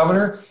running for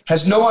governor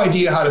has no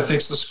idea how to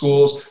fix the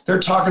schools. They're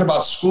talking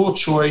about school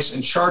choice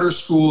and charter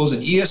schools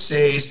and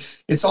ESAs.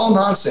 It's all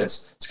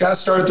nonsense. It's got to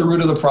start at the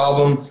root of the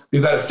problem.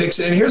 We've got to fix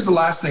it. And here's the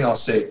last thing I'll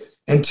say.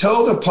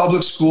 Until the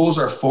public schools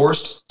are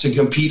forced to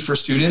compete for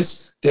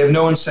students, they have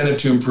no incentive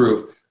to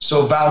improve.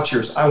 So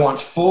vouchers, I want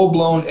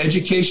full-blown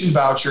education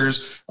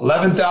vouchers,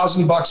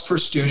 $11,000 per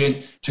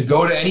student, to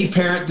go to any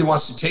parent that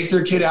wants to take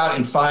their kid out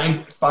and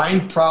find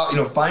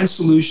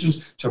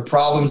solutions to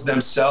problems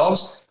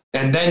themselves.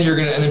 And then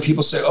and then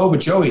people say, oh, but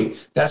Joey,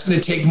 that's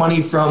going to take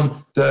money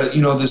from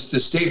the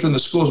state, from the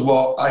schools.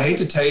 Well, I hate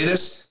to tell you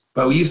this,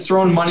 but we've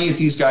thrown money at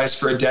these guys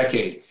for a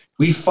decade.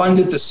 We fund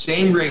at the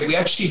same rate. We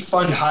actually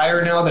fund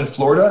higher now than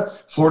Florida.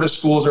 Florida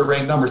schools are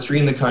ranked number 3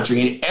 in the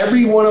country. And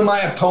every one of my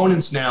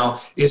opponents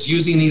now is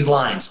using these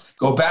lines.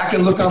 Go back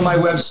and look on my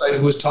website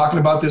who was talking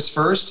about this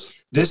first.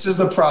 This is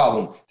the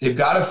problem. They've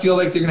got to feel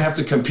like they're going to have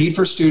to compete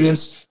for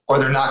students, or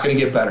they're not going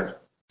to get better.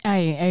 I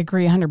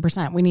agree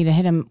 100%. We need to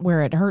hit them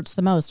where it hurts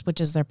the most, which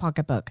is their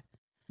pocketbook.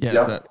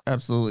 Yes,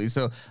 absolutely.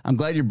 So I'm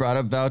glad you brought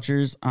up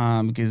vouchers,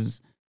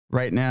 because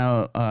right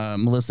now,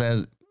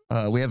 Melissa,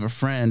 we have a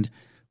friend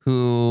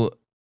who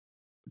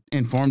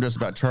informed us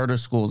about charter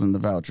schools and the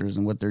vouchers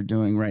and what they're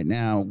doing right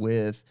now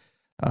with,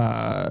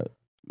 let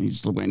me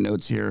just look at my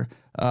notes here.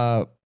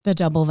 The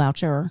double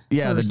voucher.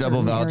 Yeah, the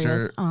double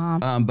voucher.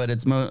 But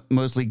it's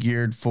mostly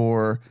geared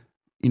for,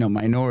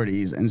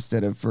 minorities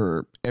instead of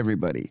for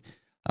everybody.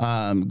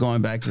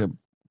 Going back to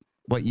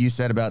what you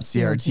said about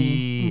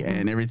CRT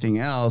and everything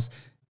else.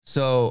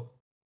 So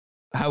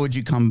how would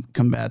you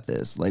combat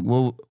this? Like,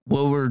 what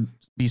would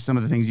be some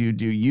of the things you would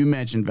do? You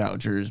mentioned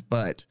vouchers,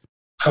 but...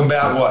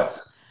 Combat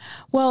what?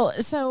 Well,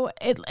 so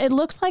it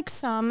looks like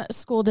some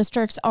school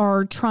districts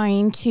are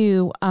trying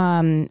to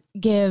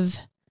give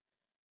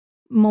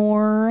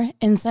more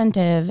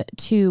incentive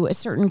to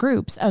certain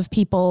groups of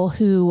people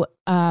who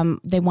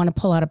they want to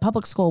pull out of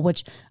public school,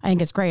 which I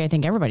think is great. I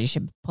think everybody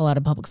should pull out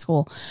of public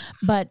school,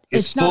 but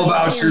it's full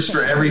vouchers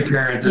for every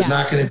parent. There's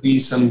not going to be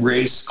some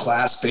race,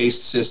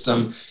 class-based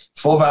system.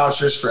 Full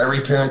vouchers for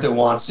every parent that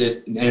wants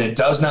it. And it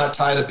does not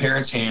tie the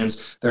parents'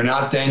 hands. They're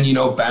not then,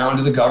 bound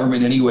to the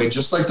government anyway,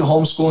 just like the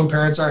homeschooling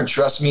parents are. And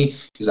trust me,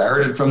 because I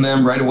heard it from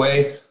them right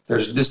away.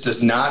 This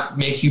does not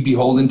make you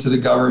beholden to the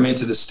government,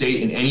 to the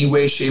state in any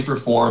way, shape, or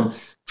form.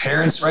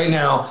 Parents right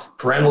now,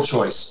 parental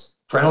choice.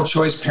 Parental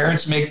choice,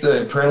 parents make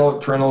the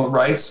parental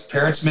rights,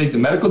 parents make the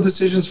medical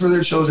decisions for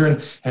their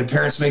children, and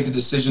parents make the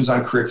decisions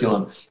on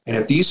curriculum. And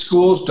if these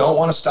schools don't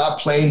want to stop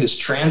playing this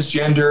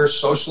transgender,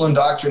 social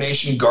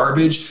indoctrination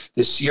garbage,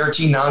 this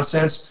CRT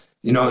nonsense,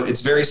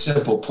 it's very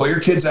simple. Pull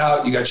your kids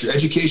out. You got your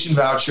education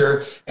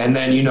voucher. And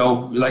then,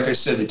 like I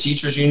said, the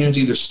teachers unions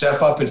either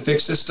step up and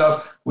fix this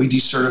stuff. We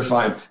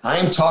decertify them. I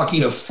am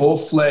talking a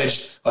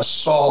full-fledged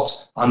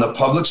assault on the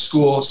public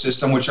school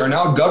system, which are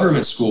now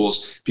government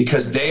schools,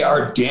 because they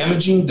are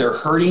damaging, they're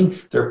hurting,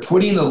 they're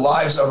putting the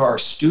lives of our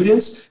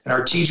students and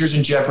our teachers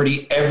in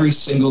jeopardy every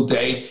single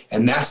day.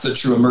 And that's the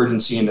true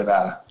emergency in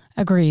Nevada.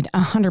 Agreed.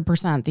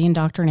 100%. The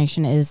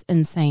indoctrination is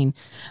insane.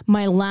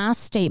 My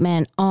last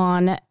statement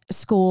on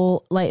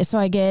school, so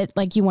I get,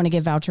 you want to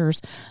give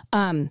vouchers,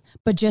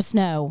 but just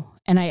know,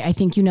 and I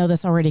think you know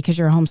this already because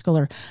you're a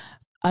homeschooler,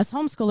 us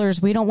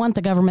homeschoolers, we don't want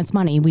the government's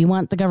money. We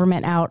want the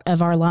government out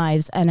of our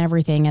lives and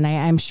everything. And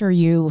I'm sure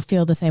you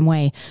feel the same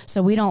way.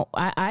 So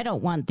I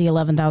don't want the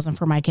 $11,000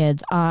 for my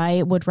kids.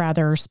 I would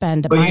rather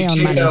spend my own money. But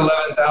you take that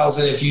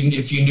 $11,000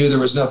 if you knew there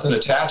was nothing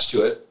attached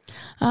to it.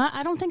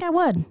 I don't think I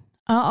would.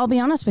 I'll be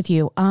honest with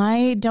you.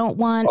 I don't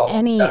want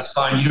any. That's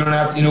fine. You don't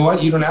have to, you know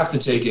what? You don't have to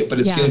take it, but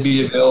it's going to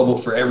be available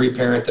for every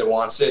parent that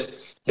wants it.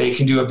 they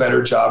can do a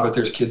better job with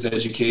their kids'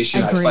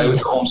 education. Agreed. I fight with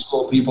the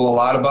homeschool people a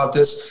lot about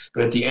this,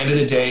 but at the end of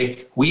the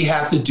day, we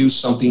have to do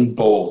something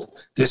bold.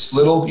 This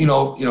little,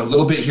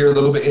 little bit here, a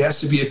little bit, it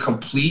has to be a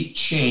complete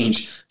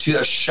change, to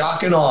a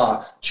shock and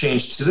awe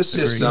change to the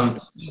system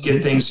to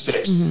get things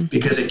fixed,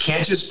 because it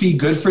can't just be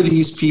good for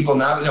these people.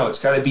 Now,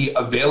 it's got to be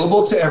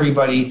available to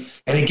everybody.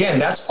 And again,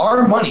 that's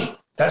our money.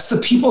 That's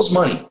the people's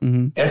money.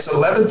 It's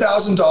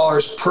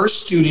 $11,000 per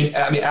student,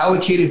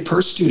 allocated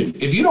per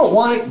student. If you don't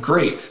want it,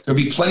 great.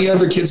 There'll be plenty of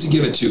other kids to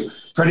give it to,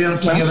 plenty of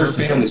other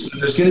families. But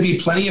there's going to be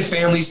plenty of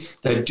families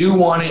that do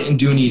want it and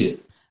do need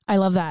it. I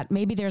love that.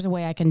 Maybe there's a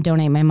way I can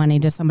donate my money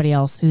to somebody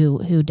else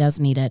who does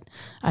need it.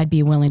 I'd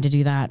be willing to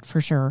do that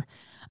for sure.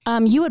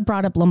 You had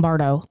brought up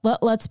Lombardo.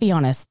 Let's be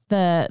honest.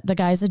 The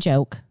guy's a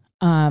joke.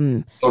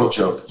 Total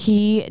joke.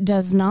 He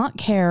does not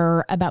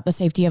care about the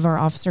safety of our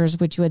officers,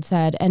 which you had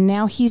said. And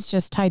now he's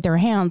just tied their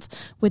hands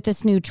with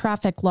this new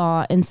traffic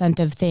law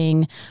incentive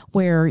thing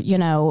where,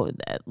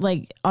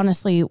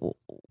 honestly,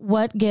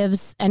 what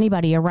gives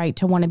anybody a right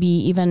to want to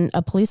be even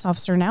a police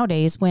officer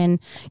nowadays when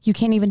you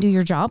can't even do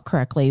your job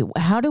correctly?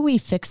 How do we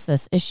fix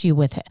this issue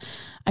with it?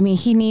 I mean,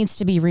 he needs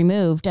to be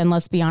removed. And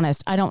let's be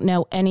honest, I don't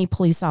know any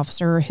police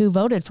officer who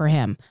voted for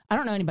him. I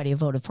don't know anybody who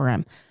voted for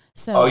him.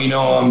 So,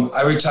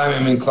 every time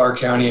I'm in Clark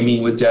County, I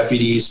meet with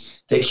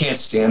deputies. They can't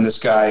stand this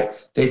guy.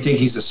 They think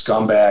he's a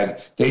scumbag.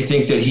 They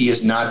think that he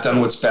has not done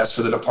what's best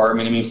for the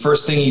department. I mean,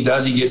 first thing he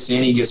does, he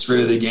gets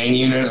rid of the gang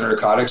unit and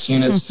narcotics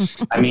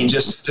units. I mean,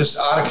 just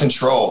out of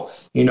control.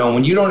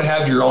 When you don't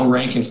have your own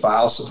rank and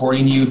file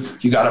supporting you,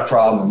 you got a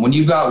problem. When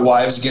you've got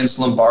wives against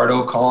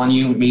Lombardo calling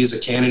you, me as a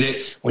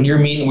candidate, when you're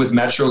meeting with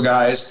Metro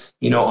guys,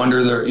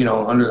 under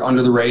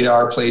the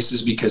radar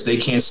places because they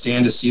can't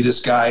stand to see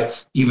this guy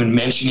even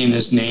mentioning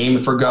his name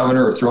for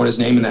governor or throwing his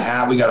name in the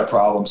hat, we got a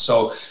problem.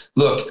 So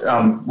look,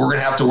 we're going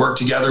to have to work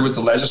together with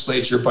the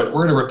legislature, but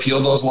we're going to repeal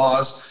those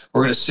laws.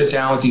 We're going to sit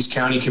down with these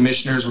county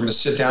commissioners. We're going to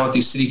sit down with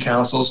these city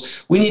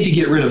councils. We need to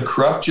get rid of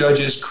corrupt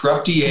judges,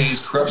 corrupt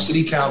DAs, corrupt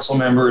city council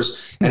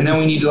members. And then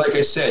we need to, like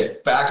I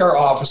said, back our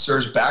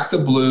officers, back the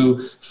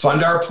blue,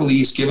 fund our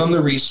police, give them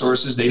the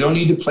resources. They don't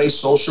need to play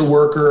social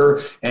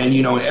worker and,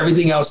 and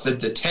everything else, the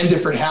 10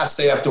 different hats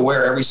they have to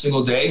wear every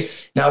single day.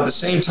 Now, at the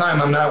same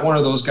time, I'm not one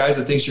of those guys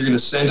that thinks you're going to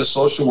send a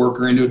social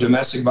worker into a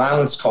domestic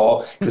violence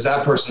call because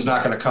that person's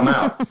not going to come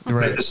out.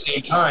 Right. At the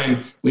same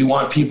time, we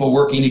want people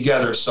working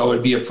together. So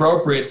it'd be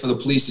appropriate for the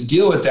police to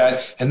deal with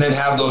that and then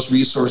have those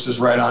resources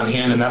right on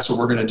hand. And that's what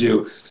we're going to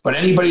do. But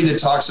anybody that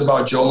talks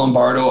about Joe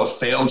Lombardo, a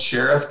failed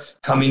sheriff,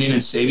 coming in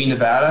and saving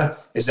Nevada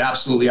is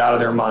absolutely out of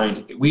their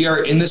mind. We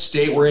are in the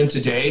state we're in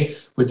today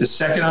with the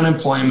second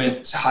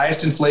unemployment,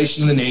 highest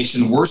inflation in the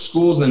nation, worst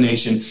schools in the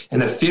nation,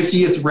 and the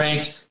 50th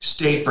ranked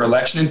state for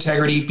election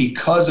integrity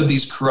because of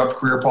these corrupt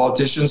career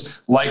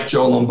politicians like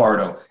Joe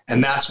Lombardo.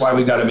 And that's why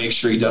we got to make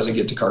sure he doesn't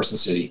get to Carson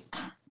City.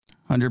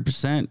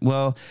 100%.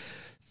 Well,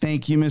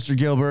 thank you, Mr.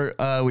 Gilbert.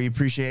 We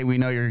appreciate it. We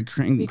know you're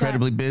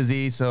incredibly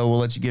busy, so we'll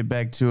let you get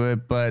back to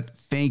it. But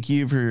thank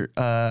you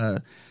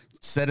for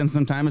setting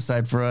some time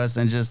aside for us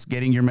and just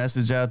getting your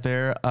message out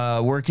there.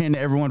 Where can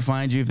everyone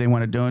find you if they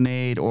want to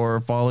donate or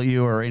follow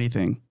you or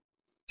anything?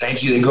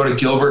 Thank you. They go to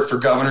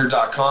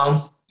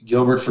gilbertforgovernor.com,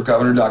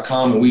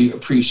 gilbertforgovernor.com, and we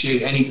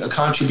appreciate a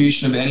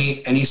contribution of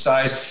any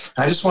size.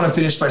 And I just want to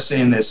finish by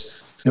saying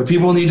this.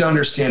 People need to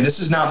understand this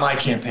is not my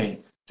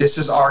campaign. This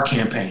is our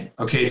campaign.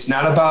 Okay. It's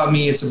not about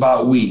me. It's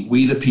about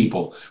we the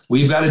people.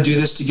 We've got to do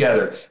this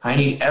together. I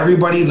need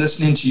everybody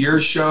listening to your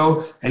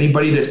show,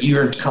 anybody that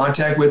you're in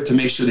contact with, to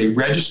make sure they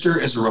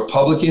register as a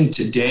Republican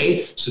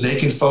today so they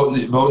can vote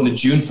in the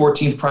June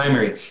 14th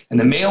primary. And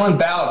the mail-in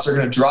ballots are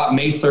going to drop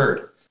May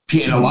 3rd.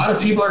 And a lot of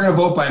people are going to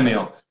vote by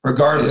mail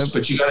regardless,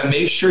 but you got to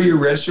make sure you're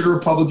registered a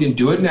Republican.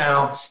 Do it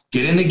now.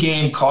 Get in the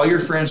game. Call your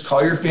friends,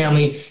 call your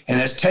family. And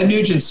as Ted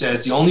Nugent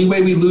says, the only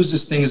way we lose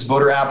this thing is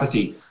voter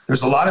apathy.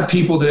 There's a lot of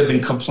people that have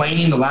been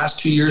complaining the last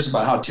 2 years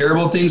about how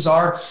terrible things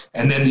are.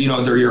 And then,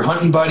 they're your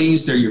hunting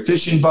buddies, they're your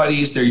fishing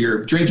buddies, they're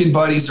your drinking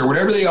buddies, or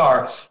whatever they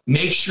are.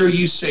 Make sure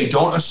you say,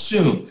 don't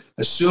assume.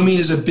 Assuming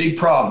is a big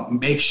problem.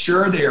 Make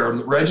sure they are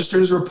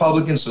registered as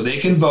Republicans so they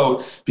can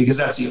vote, because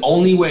that's the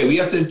only way. We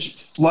have to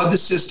flood the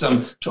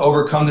system to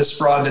overcome this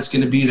fraud that's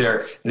going to be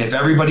there. And if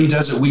everybody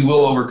does it, we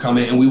will overcome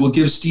it. And we will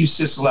give Steve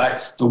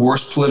Sisolak the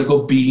worst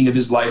political beating of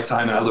his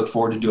lifetime. And I look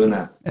forward to doing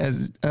that.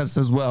 As us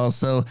as well.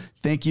 So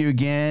thank you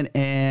again.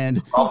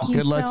 And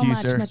good luck to you,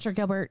 sir. Mr.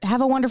 Gilbert.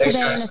 Have a wonderful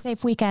day and a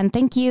safe weekend.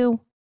 Thank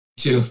you.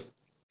 You too.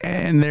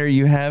 And there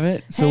you have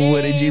it. So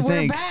what did you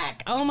think? We're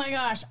back. Oh my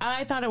gosh.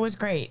 I thought it was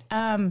great.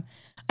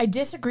 I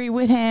disagree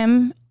with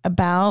him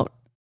about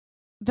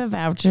the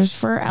vouchers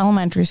for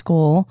elementary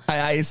school.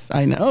 I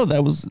know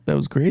that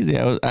was crazy.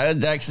 I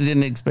actually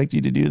didn't expect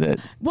you to do that.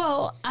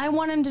 Well, I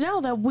want him to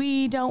know that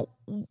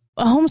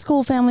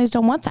homeschool families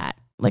don't want that.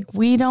 Like,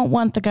 we don't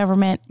want the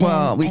government.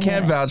 Well, we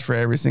can't vouch for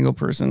every single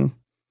person.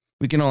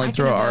 We can only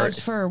throw our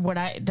vouch for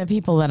the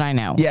people that I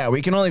know. Yeah,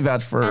 we can only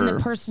vouch for and the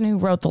person who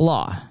wrote the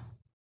law.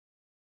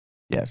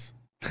 Yes.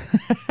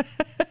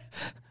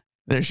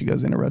 There she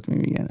goes, interrupting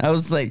me again. I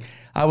was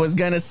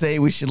going to say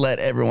we should let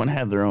everyone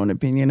have their own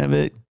opinion of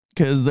it,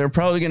 because there are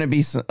probably going to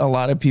be a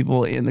lot of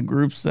people in the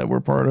groups that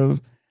we're part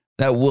of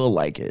that will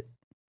like it.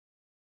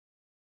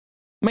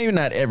 Maybe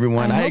not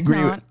everyone. I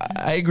agree.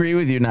 I agree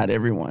with you. Not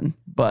everyone,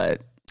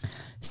 but.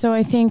 So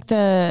I think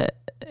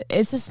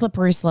it's a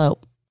slippery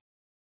slope.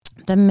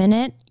 The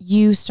minute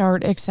you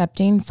start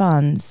accepting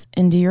funds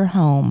into your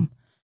home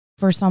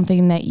for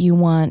something that you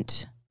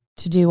want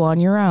to do on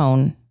your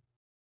own,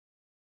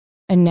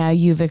 and now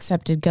you've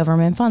accepted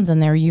government funds in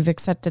there, you've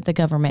accepted the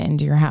government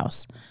into your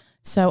house.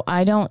 So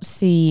I don't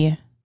see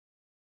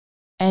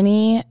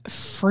any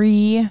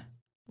free,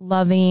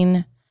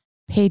 loving,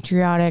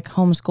 patriotic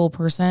homeschool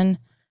person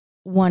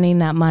wanting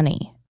that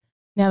money.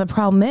 Now, the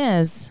problem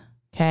is,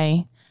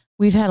 okay,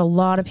 we've had a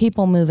lot of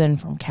people move in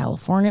from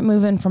California,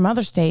 move in from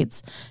other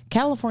states.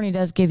 California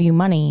does give you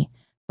money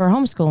for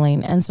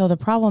homeschooling. And so the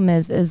problem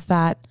is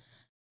that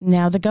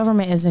now the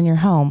government is in your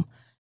home.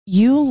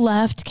 You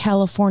left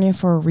California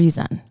for a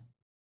reason.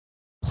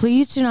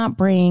 Please do not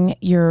bring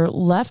your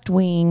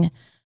left-wing,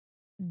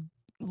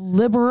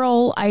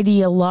 liberal,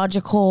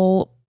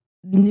 ideological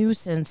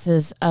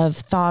nuisances of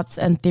thoughts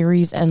and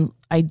theories and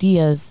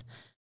ideas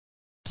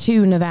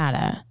to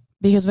Nevada,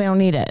 because we don't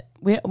need it.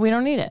 We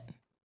don't need it.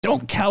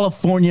 Don't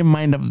California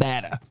my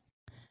Nevada.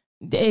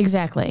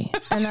 Exactly.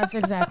 And that's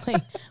exactly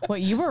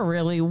what you were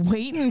really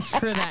waiting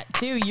for that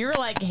too. You were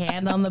like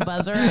hand on the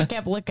buzzer. I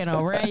kept looking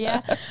over at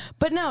you.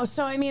 But no,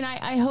 so I mean,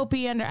 I hope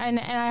and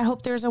I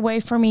hope there's a way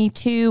for me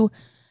to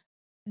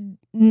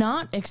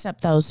not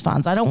accept those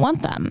funds. I don't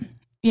want them.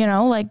 You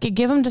know, like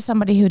give them to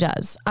somebody who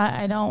does.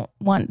 I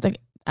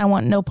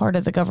want no part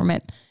of the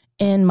government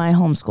in my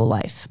homeschool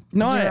life.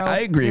 No, I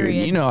agree with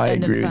you. You know, I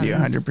agree with you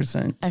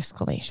 100%.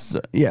 Exclamation.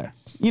 So, yeah.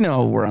 You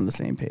know, we're on the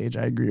same page.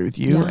 I agree with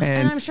you. Yeah.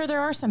 And I'm sure there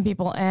are some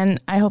people, and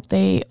I hope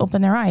they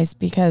open their eyes,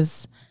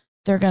 because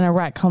they're going to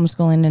wreck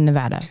homeschooling in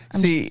Nevada.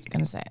 I'm just going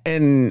to say it.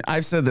 And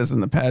I've said this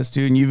in the past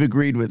too, and you've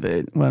agreed with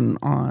it when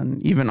on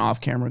even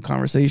off-camera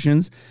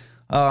conversations.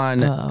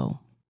 No,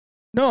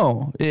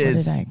 what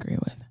did I agree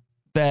with?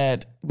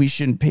 That we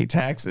shouldn't pay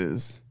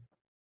taxes.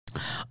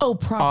 Oh,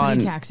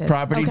 property taxes.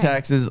 Property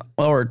taxes,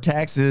 or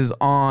taxes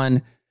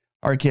on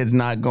our kids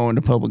not going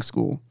to public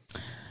school.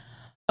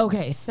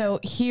 Okay, so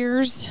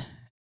yes.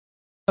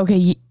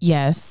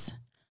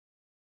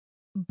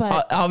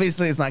 But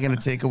obviously it's not going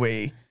to take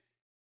away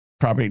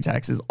property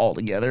taxes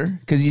altogether,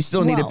 because you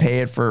still need to pay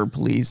it for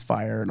police,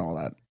 fire, and all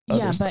that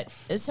other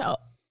stuff.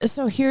 But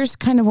so here's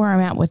kind of where I'm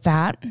at with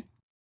that.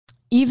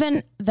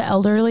 Even the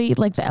elderly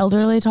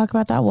talk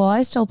about that. Well,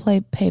 I still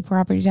pay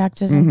property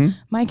taxes, and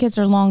my kids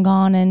are long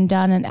gone and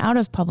done and out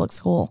of public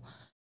school.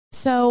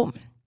 So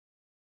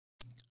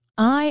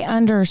I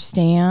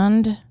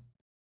understand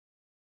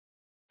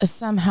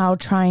somehow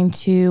trying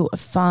to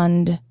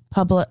fund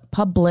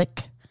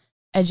public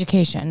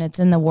education. It's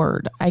in the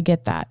word. I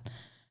get that.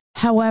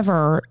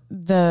 However,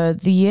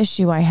 the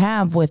issue I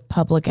have with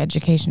public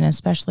education,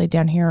 especially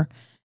down here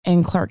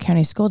in Clark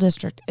County School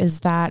District,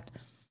 is that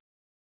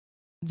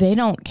they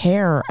don't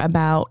care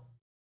about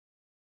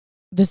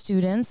the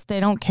students. They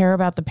don't care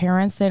about the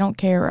parents. They don't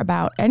care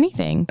about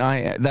anything.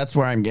 That's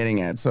where I'm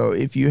getting at. So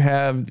if you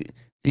have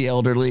the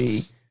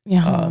elderly,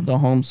 the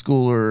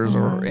homeschoolers,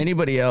 or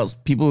anybody else,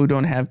 people who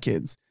don't have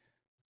kids,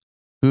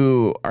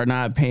 who are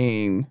not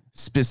paying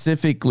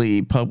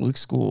specifically public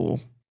school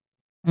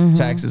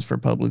taxes for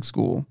public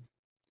school,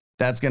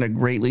 that's going to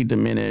greatly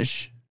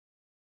diminish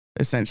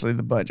essentially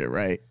the budget,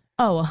 right?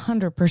 Oh,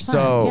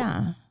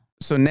 100%.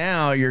 So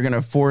now you're going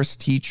to force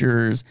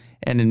teachers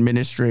and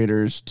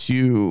administrators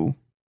to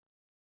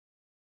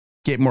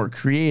get more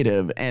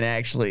creative and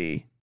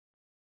actually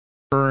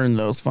earn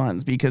those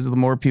funds, because the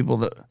more people,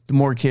 the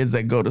more kids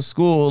that go to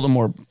school, the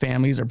more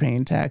families are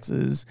paying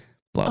taxes,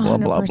 blah, blah,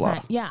 100%. Blah,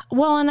 blah. Yeah.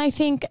 Well, and I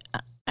think,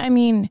 I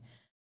mean,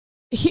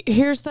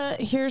 here's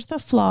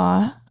the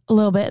flaw a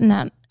little bit in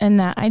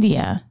that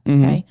idea.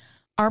 Okay.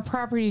 Our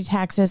property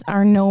taxes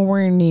are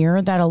nowhere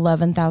near that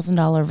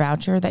 $11,000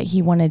 voucher that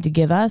he wanted to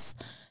give us.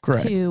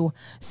 Correct.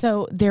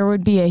 So there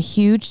would be a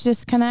huge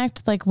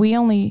disconnect. Like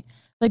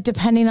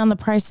depending on the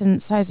price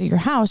and size of your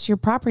house, your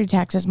property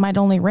taxes might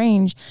only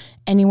range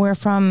anywhere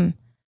from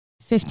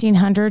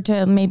 $1,500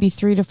 to maybe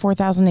 $3,000 to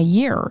 $4,000 a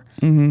year.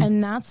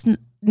 And that's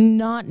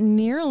not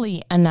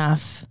nearly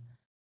enough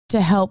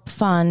to help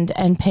fund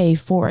and pay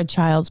for a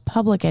child's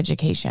public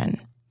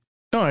education.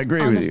 No, I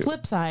agree with you. On the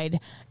flip side,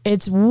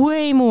 it's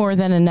way more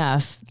than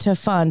enough to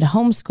fund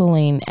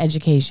homeschooling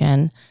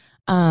education,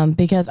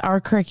 because our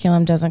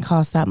curriculum doesn't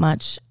cost that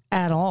much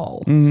at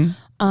all.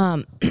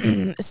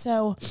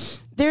 So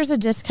there's a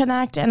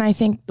disconnect. And I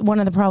think one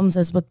of the problems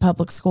is with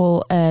public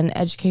school and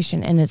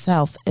education in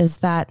itself is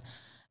that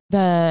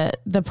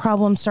the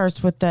problem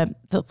starts with the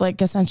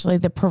essentially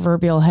the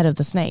proverbial head of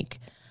the snake.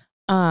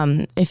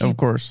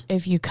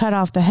 If you cut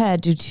off the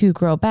head, do two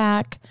grow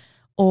back,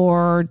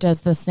 or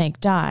does the snake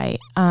die?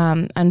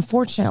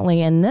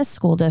 Unfortunately, in this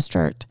school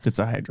district, it's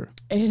a hydra.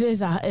 It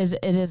is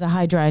a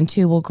hydra, and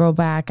 2 will grow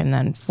back, and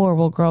then 4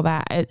 will grow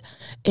back. It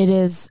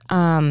is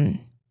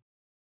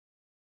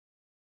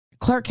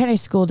Clark County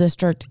School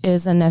District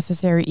is a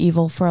necessary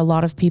evil for a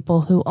lot of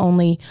people who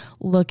only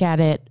look at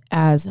it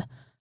as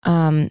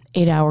 8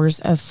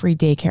 hours of free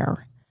daycare.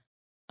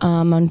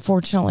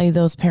 Unfortunately,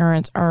 those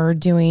parents are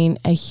doing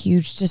a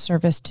huge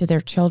disservice to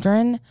their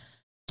children,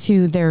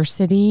 to their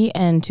city,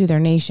 and to their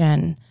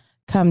nation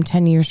come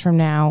 10 years from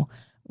now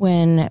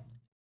when,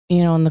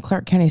 in the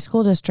Clark County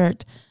School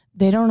District,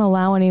 they don't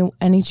allow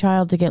any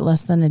child to get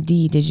less than a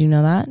D. Did you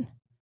know that?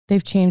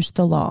 They've changed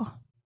the law.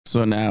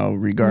 So now,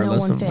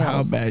 regardless of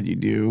how bad you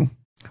do.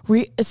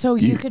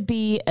 You could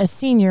be a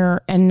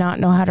senior and not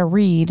know how to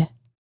read.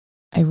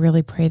 I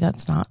really pray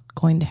that's not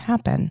going to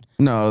happen.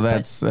 No,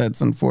 that's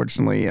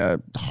unfortunately a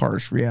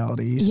harsh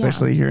reality,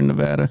 especially here in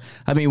Nevada.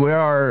 I mean, we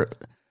are,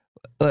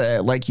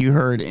 like you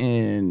heard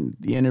in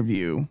the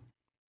interview,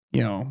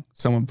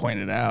 someone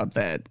pointed out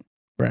that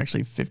we're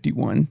actually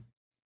 51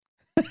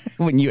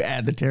 when you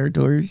add the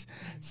territories.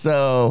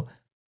 So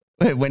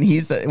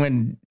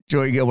when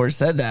Joey Gilbert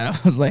said that, I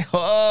was like,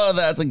 oh,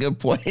 that's a good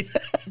point.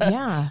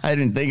 Yeah. I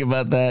didn't think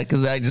about that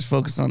because I just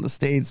focused on the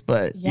states,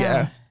 but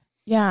yeah.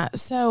 Yeah.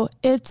 So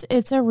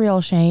it's a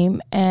real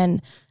shame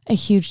and a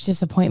huge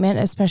disappointment,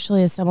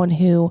 especially as someone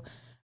who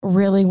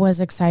really was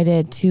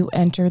excited to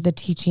enter the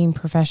teaching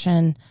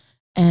profession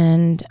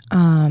and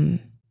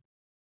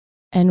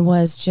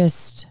was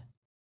just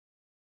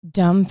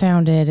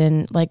dumbfounded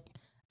and like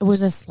it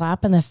was a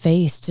slap in the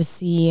face to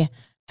see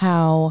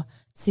how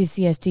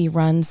CCSD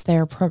runs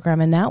their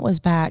program. And that was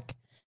back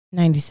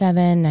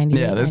 97, 98.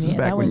 Yeah, this is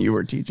back when you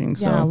were teaching.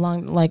 So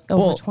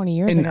over 20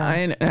 years ago.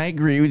 And I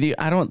agree with you.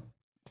 I don't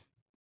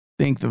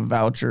think the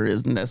voucher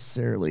is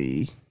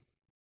necessarily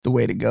the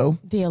way to go.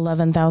 The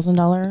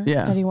 $11,000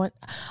 that he went.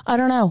 I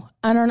don't know.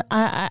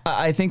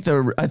 I think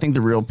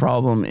the real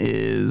problem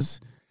is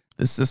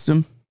the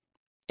system.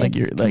 Like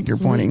you're pointing.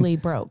 Completely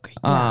broke.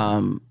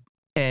 Yeah.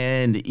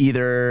 And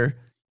you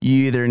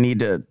either need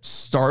to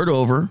start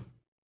over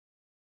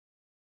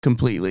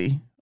completely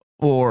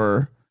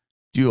or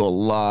do a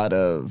lot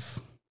of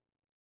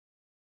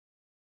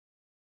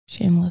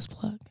shameless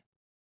plug.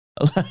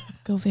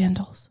 Go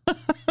Vandals.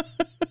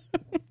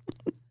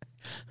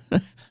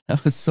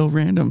 That was so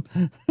random.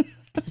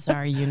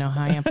 Sorry, you know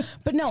how I am.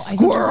 But no,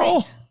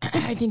 Squirrel.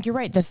 I think you're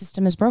right. The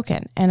system is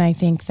broken. And I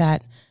think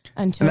that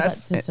until that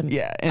system.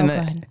 Yeah.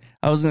 And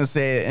I was going to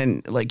say,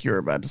 and like you're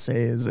about to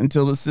say, is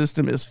until the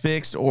system is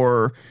fixed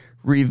or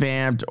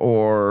revamped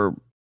or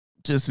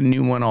just a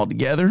new one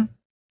altogether,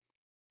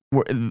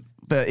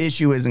 the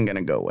issue isn't going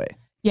to go away.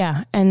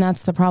 Yeah. And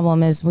that's the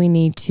problem is we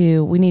need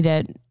to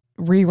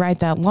rewrite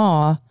that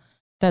law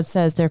that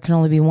says there can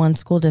only be one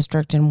school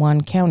district in one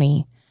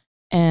county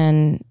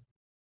and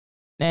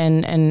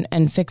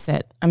fix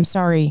it. I'm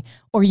sorry.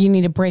 Or you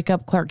need to break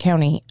up Clark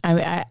County.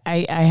 I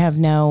have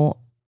no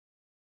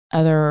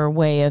other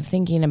way of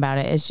thinking about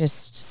it. It's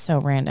just so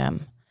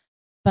random.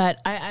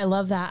 But I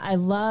love that. I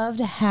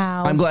loved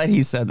how... I'm glad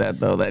he said that,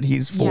 though, that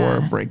he's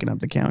for breaking up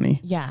the county.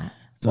 Yeah.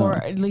 So.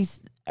 Or at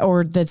least...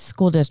 Or the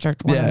school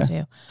district wanted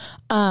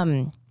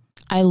to.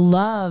 I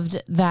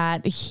loved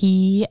that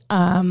he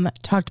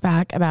talked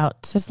back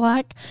about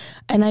Sisolak,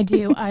 and I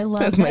do. I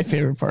love that's my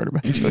favorite part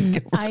about Joey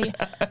Gilbert.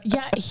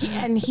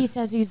 He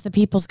says he's the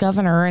people's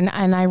governor,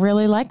 and I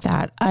really like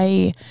that.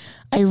 I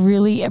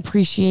really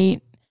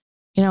appreciate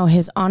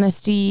his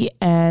honesty,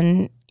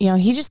 and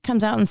he just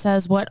comes out and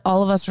says what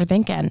all of us are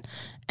thinking,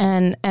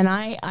 and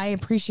I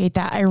appreciate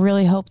that. I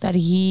really hope that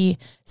he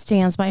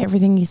stands by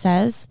everything he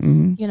says.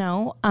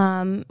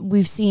 Mm-hmm.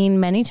 We've seen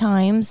many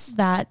times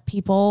that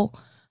people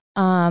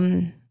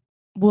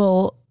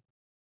will,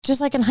 just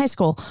like in high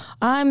school,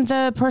 I'm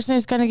the person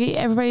who's going to get,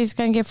 everybody's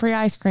going to get free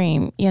ice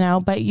cream,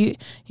 but you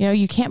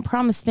can't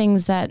promise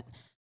things that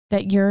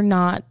you're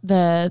not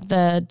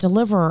the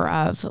deliverer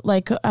of.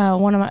 Like,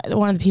 one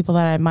of the people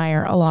that I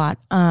admire a lot,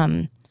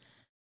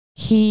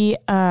 he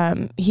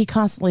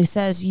constantly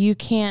says you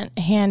can't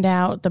hand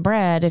out the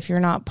bread if you're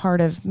not part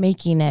of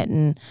making it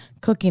and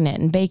cooking it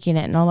and baking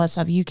it and all that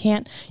stuff. You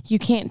can't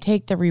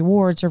take the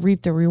rewards or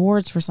reap the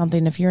rewards for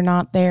something if you're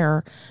not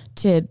there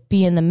to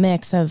be in the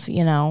mix of,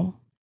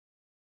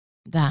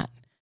 that.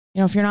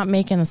 If you're not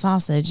making the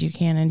sausage, you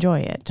can't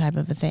enjoy it, type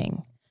of a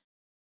thing.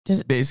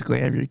 Just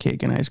basically have your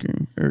cake and ice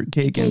cream, or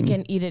cake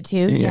and eat it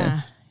too.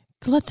 Yeah.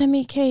 Let them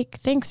eat cake.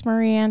 Thanks,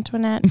 Marie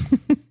Antoinette.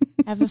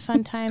 Have a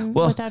fun time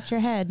without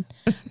your head.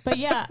 But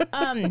yeah,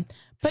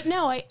 but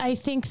no, I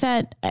think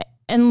that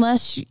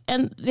unless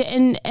and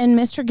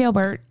Mr.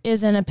 Gilbert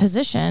is in a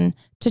position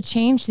to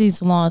change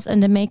these laws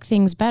and to make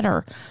things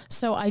better.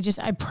 So I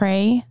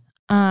pray,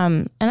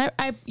 and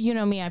I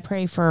me, I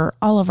pray for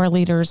all of our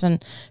leaders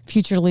and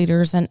future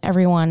leaders and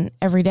everyone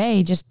every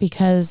day, just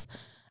because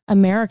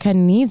America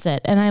needs it.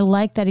 And I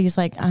like that he's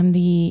like, I'm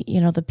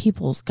the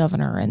people's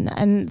governor,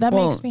 and that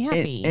makes me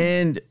happy.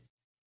 And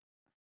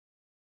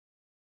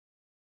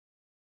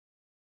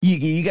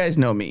you guys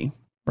know me,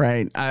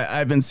 right?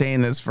 I've been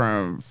saying this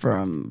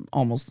from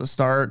almost the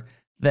start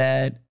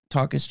that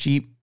talk is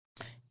cheap.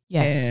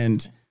 Yes.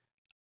 And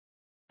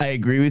I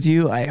agree with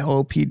you. I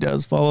hope he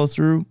does follow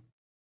through.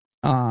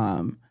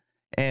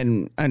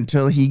 And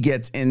until he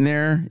gets in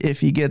there, if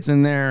he gets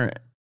in there,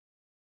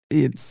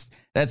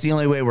 that's the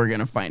only way we're going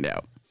to find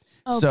out.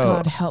 Oh, so,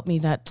 God, help me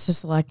that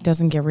Sisolak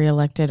doesn't get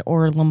reelected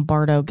or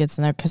Lombardo gets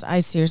in there. Because I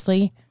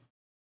seriously,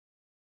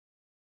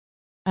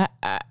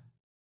 I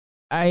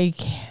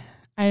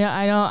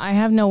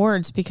have no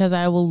words because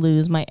I will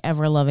lose my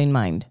ever loving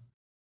mind.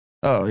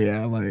 Oh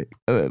yeah, like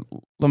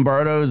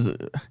Lombardo's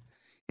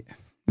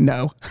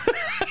no,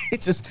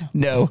 it's just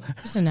no.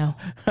 Just a no.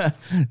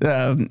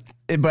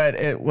 But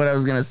what I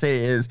was gonna say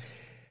is,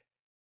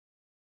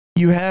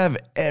 you have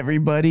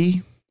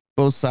everybody,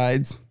 both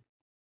sides,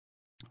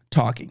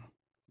 talking,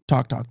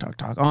 talk. Oh,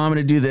 I'm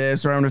gonna do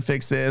this, or I'm gonna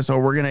fix this,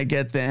 or we're gonna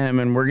get them,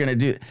 and we're gonna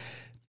do.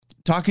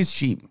 Talk is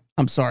cheap.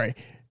 I'm sorry.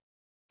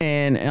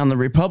 And on the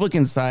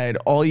Republican side,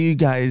 all you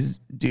guys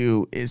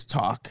do is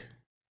talk,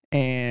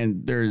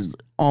 and there's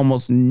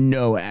almost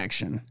no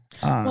action.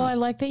 Well, I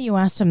like that you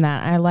asked him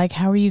that. I like,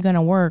 how are you going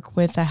to work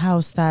with a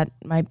house that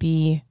might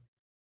be,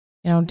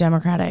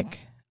 Democratic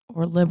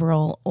or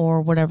liberal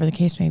or whatever the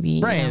case may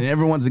be? Right, and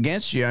everyone's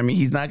against you. I mean,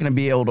 he's not going to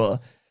be able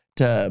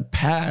to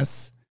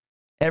pass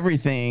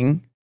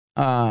everything.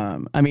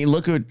 I mean,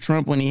 look at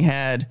Trump when he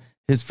had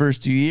his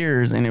first 2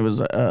 years, and it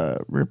was a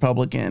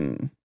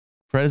Republican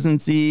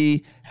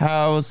presidency,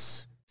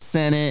 House,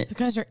 Senate. You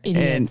guys are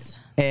idiots.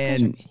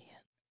 And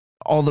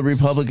all the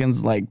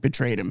Republicans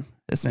betrayed him,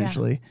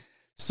 essentially. Yeah.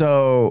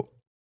 So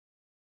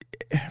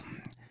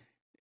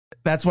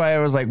that's why I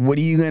was like, what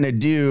are you going to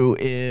do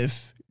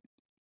if,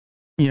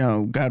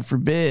 God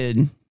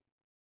forbid,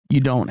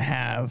 you don't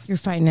have... You're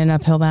fighting an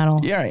uphill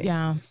battle. Yeah. Right.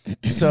 Yeah.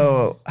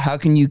 So how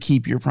can you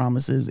keep your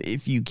promises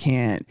if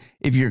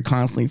you're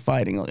constantly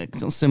fighting,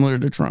 similar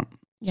to Trump?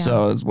 Yeah.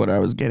 So that's what I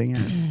was getting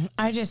at.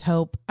 I just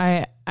hope,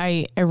 I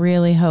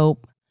really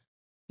hope,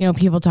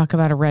 people talk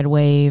about a red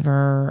wave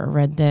or a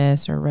red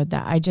this or red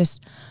that.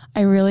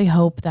 I really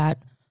hope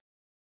that,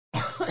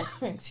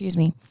 excuse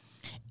me,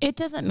 it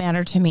doesn't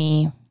matter to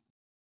me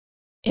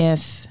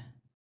if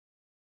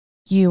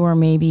you are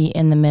maybe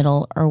in the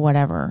middle or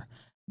whatever,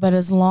 but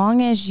as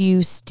long as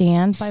you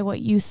stand by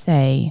what you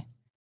say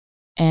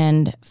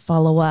and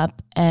follow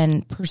up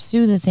and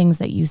pursue the things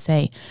that you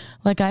say.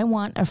 Like, I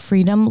want a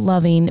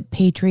freedom-loving,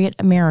 patriot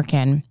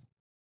American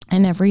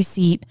in every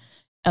seat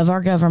of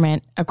our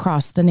government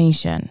across the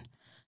nation.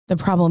 The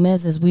problem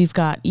is we've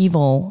got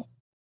evil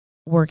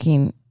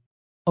working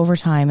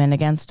overtime and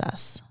against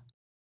us.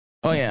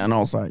 Oh, yeah, on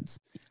all sides.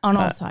 On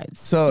all sides.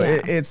 So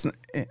it's,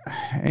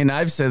 and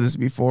I've said this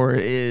before,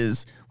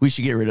 is we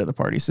should get rid of the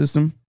party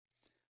system,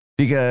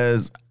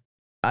 because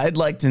I'd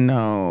like to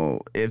know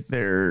if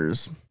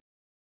there's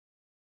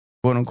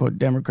quote unquote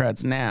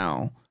Democrats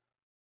now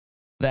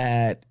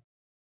that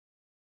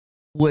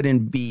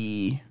wouldn't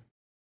be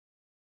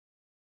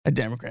a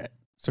Democrat,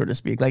 so to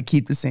speak, like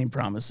keep the same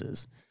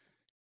promises.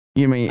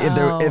 You mean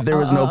if there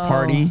was no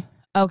party?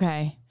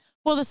 Okay.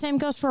 Well, the same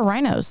goes for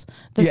rhinos.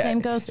 The same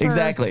goes for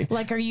exactly.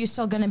 Like, are you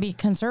still going to be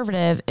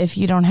conservative if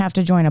you don't have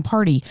to join a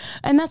party?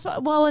 And that's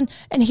what. Well, and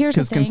here's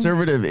the thing. Because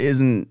conservative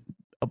isn't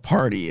a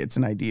party; it's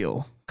an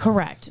ideal.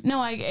 Correct.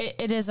 No,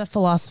 it is a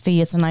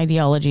philosophy. It's an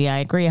ideology. I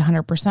agree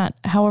 100%.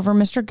 However,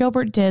 Mr.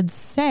 Gilbert did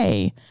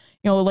say,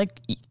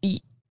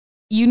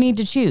 you need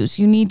to choose.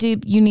 You need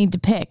to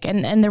pick.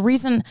 And the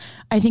reason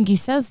I think he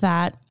says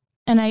that,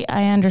 and I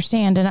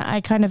understand, and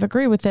I kind of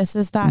agree with this,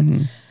 is that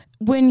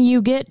when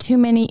you get too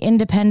many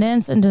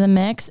independents into the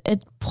mix,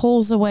 it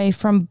pulls away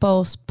from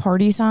both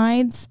party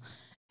sides,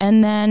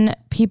 and then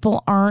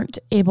people aren't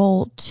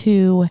able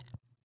to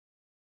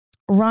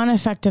run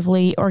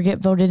effectively or get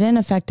voted in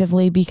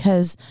effectively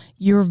because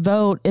your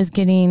vote is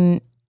getting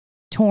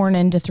torn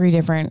into 3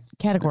 different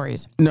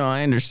categories. No,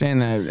 I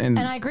understand that. And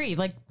I agree.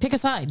 Like, pick a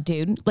side,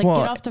 dude. Like,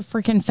 get off the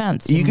freaking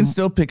fence. You can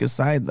still pick a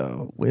side,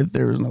 though, if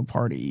there was no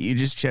party. You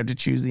just have to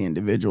choose the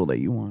individual that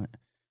you want.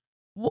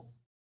 Well,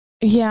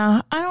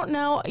 yeah, I don't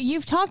know.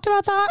 You've talked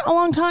about that a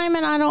long time,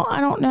 and I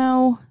don't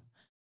know.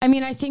 I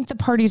mean, I think the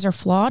parties are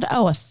flawed.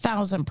 Oh,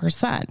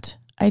 1,000%.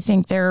 I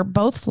think they're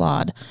both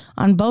flawed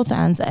on both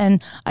ends.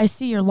 And I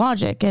see your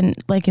logic. And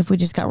like, if we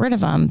just got rid of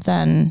them,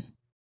 then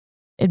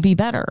it'd be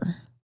better.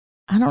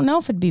 I don't know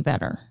if it'd be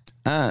better.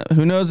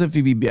 Who knows if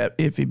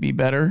it'd be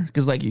better?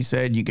 Because like you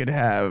said, you could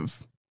have,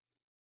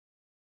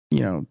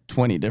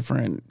 20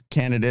 different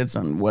candidates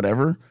on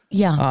whatever.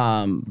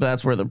 Yeah. But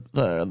that's where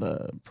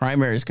the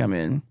primaries come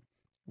in,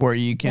 where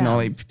you can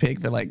only pick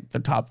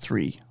the top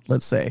 3,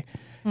 let's say.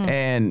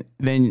 And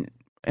then,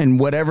 and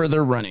whatever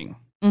they're running.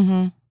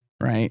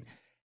 Right.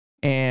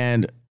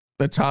 And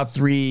the top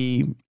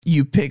 3,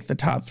 you pick the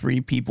top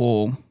 3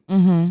 people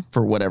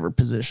for whatever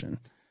position.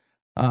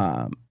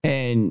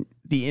 And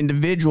the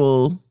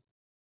individual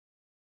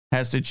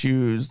has to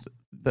choose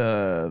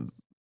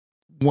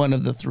one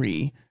of the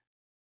 3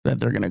 that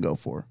they're going to go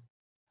for.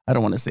 I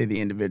don't want to say the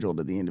individual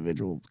to the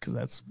individual because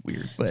that's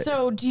weird. But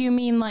so do you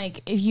mean like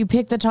if you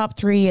pick the top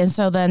 3 and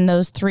so then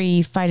those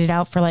 3 fight it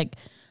out for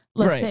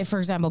let's say, for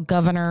example,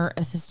 governor,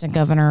 assistant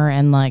governor,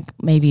 and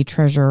maybe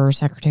treasurer or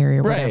secretary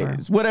or whatever.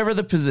 Right. Whatever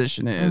the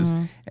position is.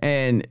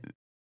 And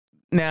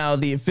now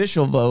the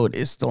official vote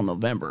is still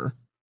November.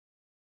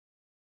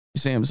 You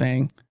see what I'm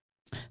saying?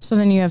 So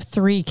then you have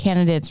 3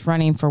 candidates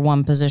running for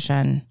one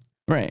position,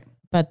 Right.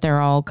 but they're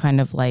all kind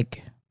of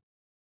like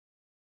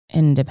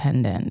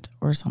independent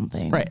or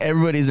something. Right.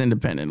 Everybody's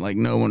independent. Like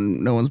no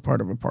one's part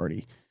of a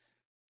party.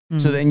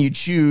 Mm. So then you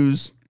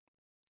choose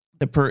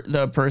the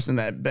person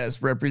that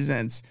best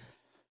represents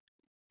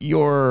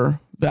your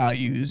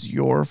values,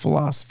 your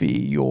philosophy,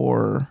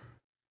 your...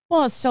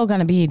 Well, it's still going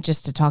to be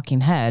just a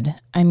talking head.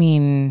 I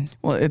mean...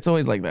 Well, it's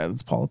always like that.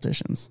 It's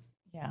politicians.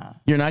 Yeah.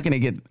 You're not going to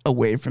get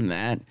away from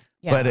that.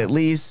 Yeah. But at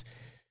least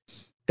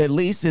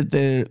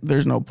if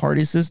there's no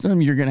party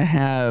system, you're going to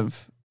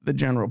have the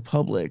general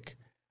public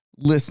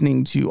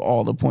listening to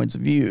all the points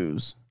of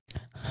views.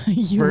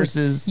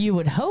 You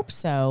would hope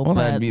so. Well,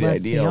 but that'd be the let's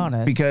ideal. be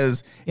honest.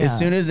 Because Yeah. as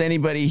soon as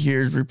anybody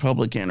hears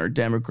Republican or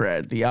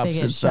Democrat, the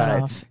opposite get shut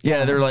side, off.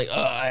 yeah, they're like,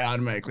 oh, I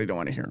automatically don't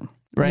want to hear them.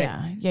 Right.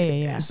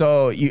 Yeah.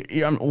 So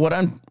what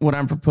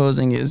I'm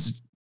proposing is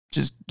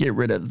just get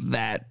rid of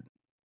that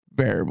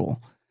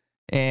variable.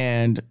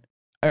 And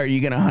are you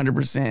going to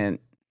 100%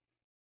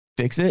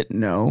 fix it?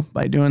 No,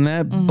 by doing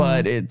that. Mhm.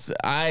 But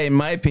in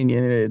my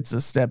opinion, it's a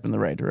step in the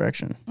right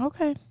direction.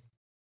 Okay.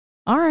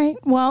 All right.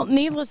 Well,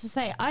 needless to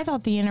say, I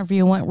thought the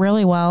interview went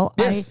really well.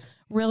 Yes.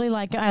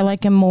 I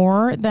like him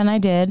more than I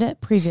did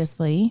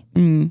previously,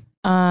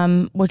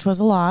 which was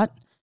a lot.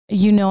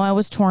 You know, I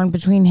was torn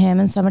between him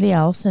and somebody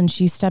else, and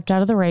she stepped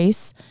out of the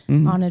race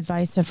on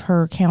advice of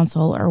her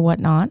counsel or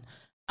whatnot.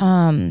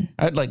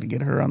 I'd like to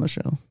get her on the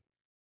show.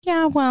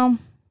 Yeah, well,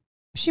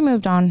 she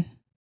moved on.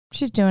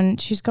 She's going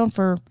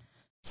for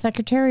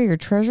secretary or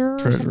treasurer or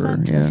Treasurer,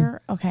 something. yeah.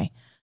 Treasurer. Okay.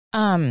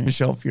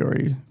 Michelle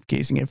Fiore, in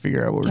case you can't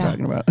figure out what we're Yeah.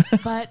 talking about.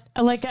 But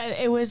like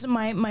it was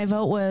my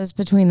vote was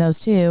between those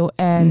two,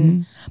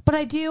 and but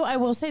I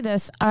will say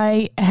this,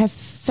 I have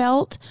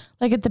felt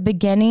like at the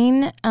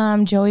beginning,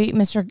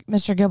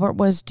 Mr. Gilbert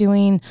was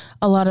doing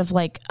a lot of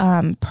like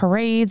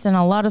parades and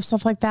a lot of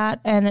stuff like that,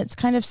 and it's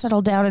kind of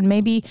settled down, and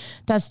maybe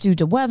that's due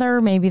to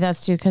weather, maybe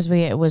that's due because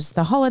it was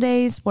the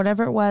holidays,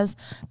 whatever it was.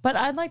 But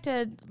I'd like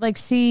to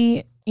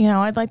see.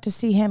 I'd like to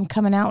see him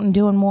coming out and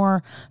doing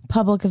more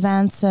public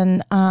events.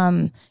 And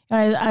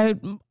I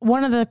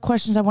one of the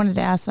questions I wanted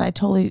to ask that I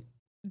totally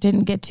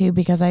didn't get to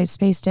because I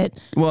spaced it.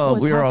 Well,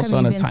 was we were how also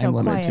come on you've a been time so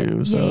limit quiet?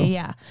 too. So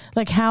Yeah.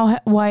 Like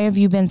why have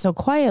you been so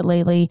quiet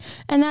lately?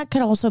 And that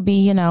could also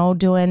be,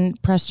 doing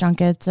press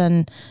junkets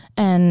and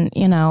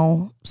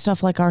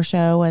stuff like our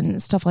show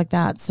and stuff like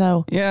that.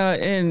 So yeah,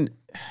 and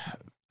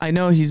I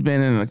know he's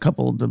been in a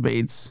couple of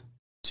debates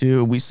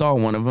too. We saw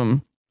one of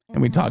them and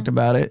we talked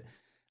about it.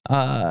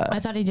 I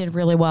thought he did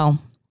really well.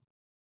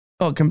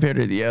 Oh, compared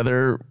to the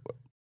other,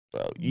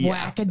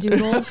 yeah.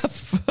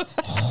 Wackadoodles.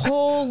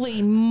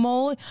 Holy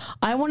moly.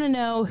 I want to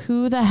know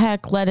who the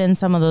heck let in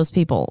some of those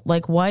people.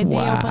 Like, why'd they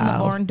open the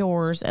barn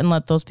doors and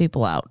let those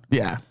people out?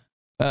 Yeah.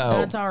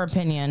 That's our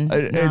opinion.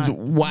 It's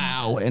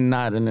wow, and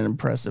not an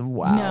impressive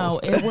wow. No,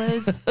 it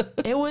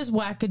was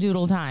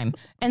wackadoodle time.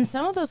 And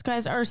some of those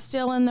guys are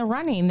still in the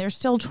running. They're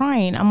still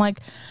trying. I'm like,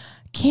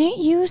 can't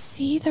you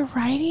see the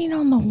writing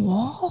on the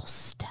wall?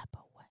 Step away.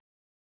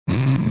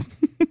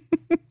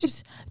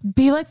 Just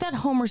be like that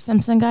Homer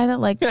Simpson guy that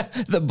like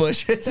the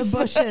bushes. The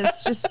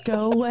bushes. Just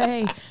go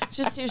away.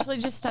 Just seriously,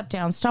 just step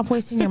down. Stop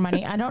wasting your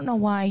money. I don't know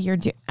why you're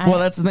doing. Well,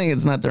 that's the thing.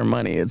 It's not their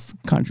money. It's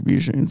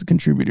contribution. It's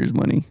contributors'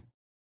 money.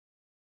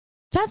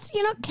 That's,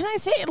 can I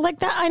say it like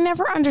that? I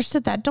never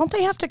understood that. Don't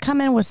they have to come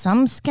in with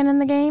some skin in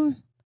the game?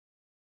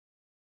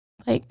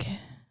 Like,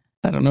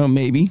 I don't know,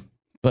 maybe,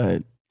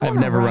 but I've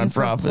never run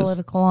for office.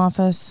 Political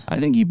office. I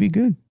think you'd be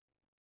good.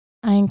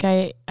 I think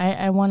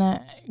I want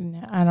to.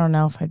 I don't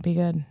know if I'd be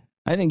good.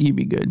 I think you'd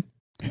be good.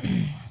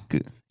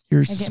 Good.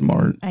 You're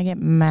smart. I get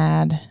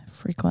mad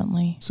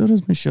frequently. So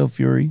does Michelle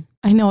Fiore.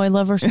 I know. I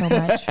love her so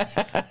much.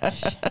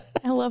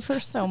 I love her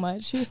so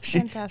much. She's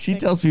fantastic. She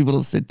tells people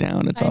to sit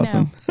down. It's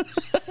awesome.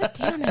 Just sit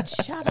down and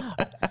shut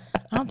up.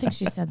 I don't think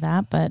she said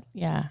that, but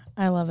yeah,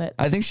 I love it.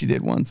 I think she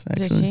did once,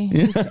 actually.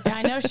 Did she? Yeah.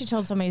 I know she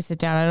told somebody to sit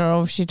down. I don't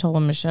know if she told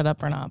him to shut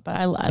up or not, but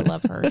I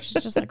love her.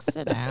 She's just like,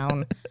 sit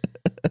down.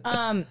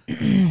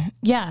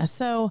 Yeah,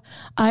 so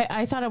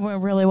I thought it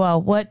went really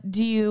well. What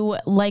do you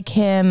like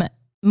him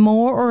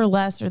more or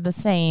less or the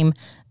same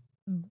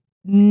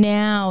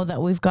now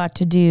that we've got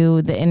to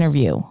do the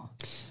interview?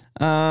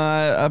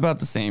 About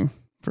the same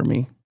for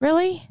me.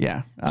 Really?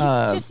 Yeah. He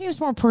just seems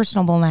more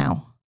personable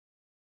now.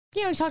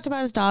 He talked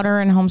about his daughter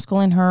and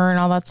homeschooling her and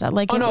all that stuff.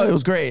 Like, it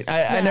was great.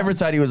 I never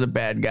thought he was a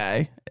bad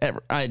guy.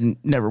 Ever. I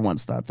never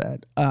once thought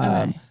that.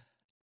 Okay.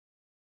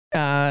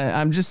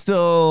 I'm just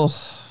still.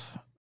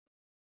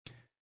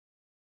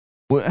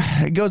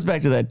 It goes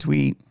back to that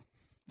tweet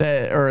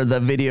or the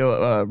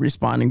video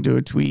responding to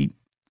a tweet,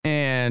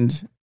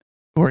 and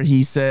where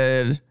he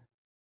said,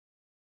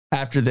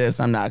 "After this,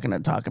 I'm not going to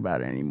talk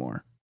about it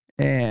anymore."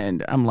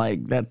 And I'm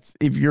like, that's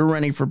if you're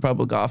running for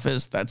public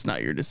office, that's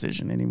not your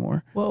decision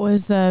anymore. What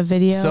was the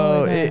video?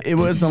 So it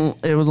was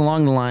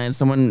along the line.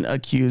 Someone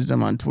accused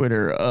him on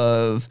Twitter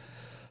of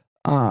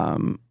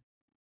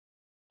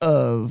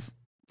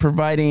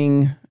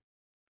providing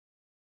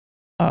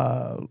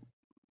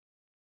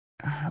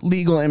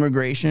legal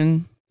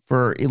immigration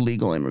for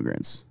illegal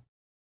immigrants.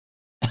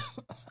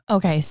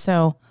 Okay,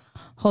 so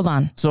hold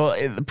on. So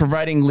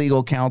providing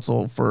legal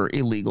counsel for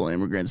illegal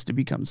immigrants to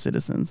become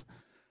citizens.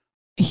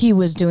 He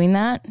was doing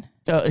that?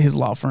 His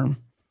law firm.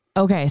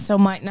 Okay, so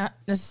might not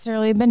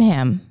necessarily have been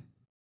him.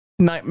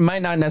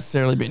 Might not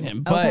necessarily been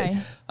him, but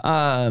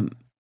Okay.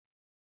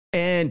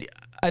 And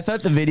I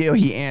thought the video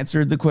he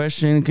answered the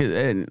question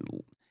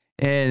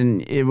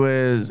and it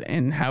was,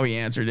 and how he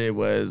answered it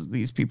was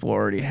these people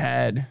already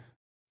had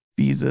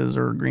visas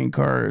or green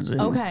cards. And,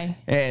 Okay.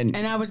 And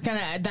I was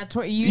gonna. That's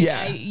what you.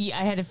 Yeah.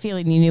 I had a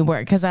feeling you knew where,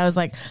 because I was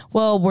like,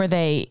 well, were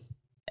they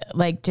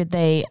like, did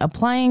they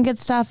apply and get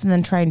stuff and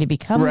then trying to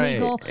become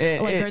legal?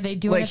 Are they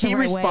doing it the he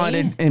right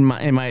responded way? in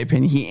my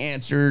opinion, he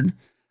answered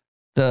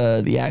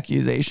the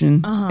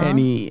accusation, and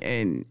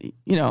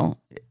you know,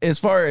 as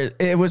far as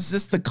it was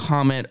just the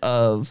comment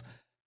of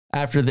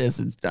after this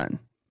it's done.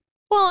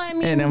 Well, I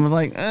mean, And I was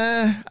like,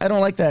 I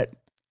don't like that.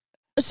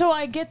 so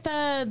I get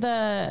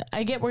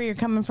I get where you're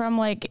coming from.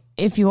 Like,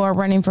 if you are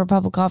running for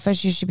public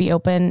office, you should be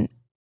open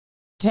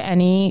to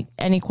any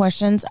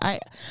questions.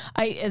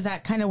 Is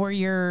that kind of where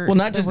you're? Well,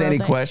 not just the road any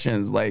that-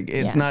 questions. Like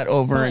it's Yeah. not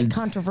over But, like, and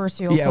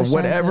controversial. yeah,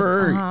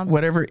 questions.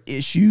 whatever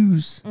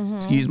issues. Mhm.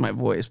 Excuse my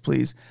voice,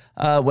 please.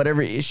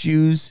 Whatever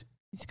issues.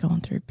 He's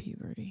going through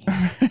puberty.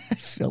 I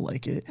feel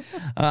like it.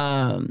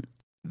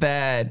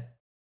 That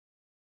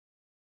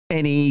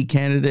any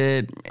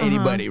candidate,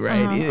 anybody,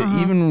 right?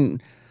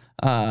 Even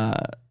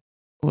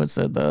what's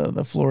that?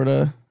 The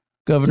Florida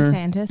governor,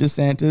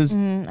 DeSantis.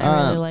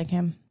 I really like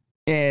him.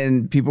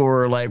 And people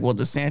were like, "Well,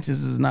 DeSantis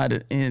is not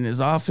in his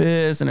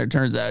office," and it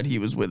turns out he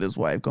was with his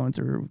wife going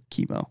through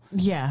chemo.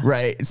 Yeah.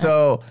 Right.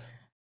 So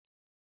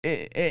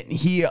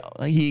he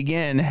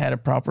again had a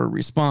proper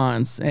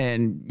response,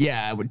 and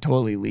yeah, I would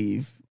totally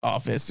leave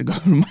office to go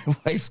to my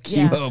wife's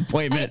chemo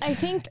appointment. I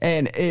think,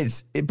 and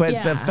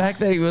but the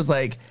fact that he was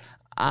like,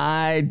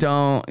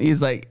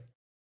 he's like,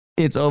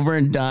 it's over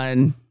and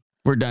done.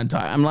 We're done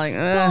talking. I'm like,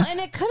 well,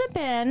 and it could have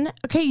been,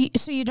 okay,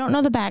 so you don't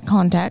know the back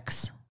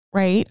context,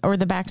 right? Or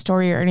the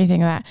backstory or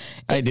anything of that.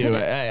 I do.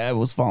 I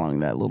was following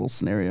that little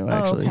scenario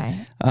actually.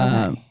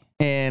 Okay.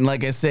 And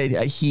like I said,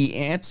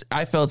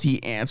 I felt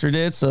he answered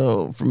it.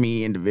 So for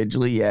me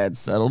individually, yeah, it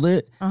settled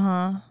it.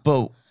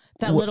 But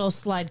that little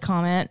slide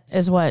comment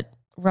is what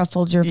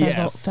ruffled your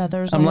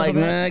feathers. I'm like,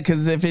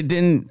 because if it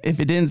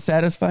didn't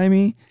satisfy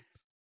me,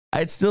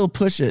 I'd still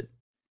push it.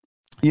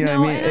 You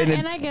know what I mean?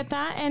 And I get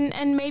that.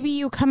 And maybe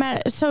you come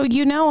at it. So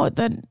you know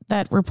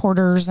that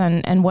reporters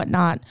and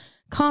whatnot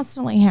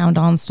constantly hound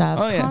on stuff,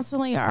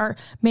 constantly are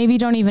maybe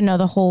don't even know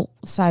the whole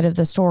side of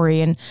the story.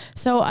 And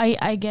so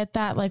I get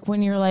that, like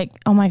when you're like,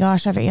 oh my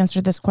gosh, I've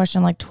answered this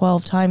question like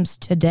 12 times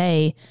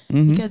today,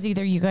 because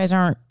either you guys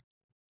aren't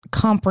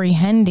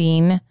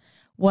comprehending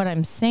what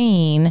I'm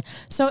saying.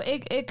 So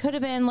it could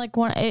have been like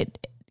could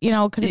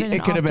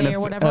have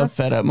been a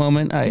fed up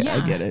moment. I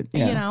get it.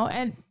 Yeah. You know,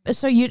 and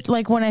so you,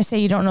 like when I say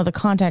you don't know the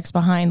context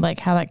behind like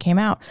how that came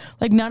out,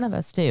 like none of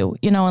us do,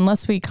 you know,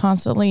 unless we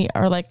constantly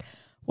are like,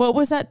 what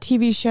was that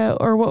TV show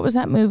or what was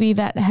that movie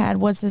that had,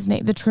 what's his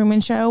name? The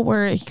Truman Show,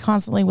 where he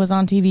constantly was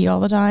on TV all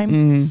the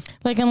time.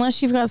 Like,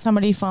 unless you've got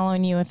somebody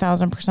following you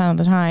 1,000% of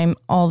the time,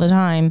 all the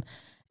time,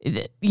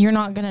 you're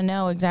not going to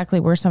know exactly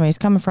where somebody's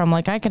coming from.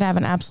 Like, I could have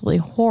an absolutely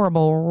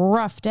horrible,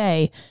 rough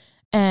day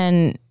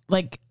and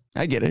like,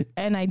 I get it.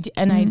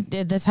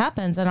 This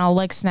happens and I'll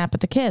like snap at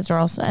the kids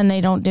and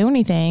they don't do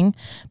anything,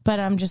 but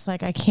I'm just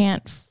like, I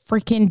can't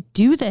freaking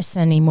do this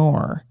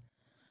anymore.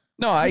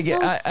 No, I get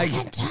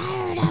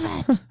tired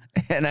of it.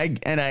 and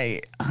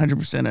I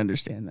 100%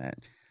 understand that.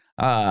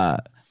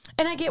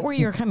 And I get where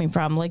you're coming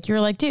from. Like,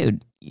 you're like,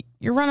 dude,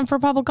 you're running for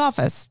public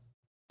office.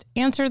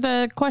 Answer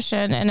the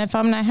question. And if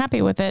I'm not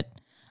happy with it,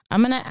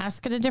 I'm going to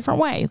ask it a different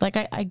way. Like,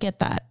 I get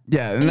that.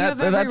 Yeah. And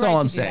that's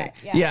all I'm saying.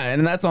 Yeah.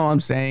 And that's all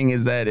I'm saying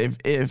is that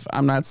if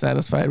I'm not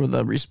satisfied with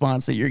the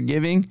response that you're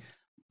giving,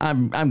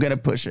 I'm going to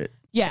push it.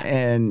 Yeah.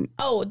 And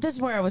this is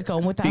where I was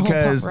going with that whole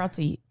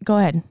paparazzi. Go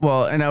ahead.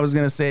 Well, and I was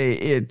going to say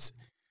it's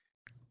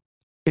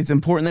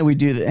important that we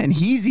do that. And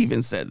he's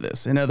even said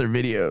this in other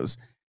videos,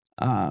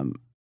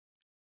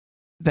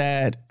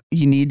 that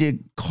you need to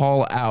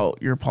call out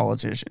your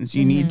politicians.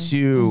 You need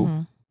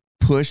to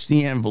push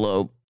the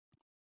envelope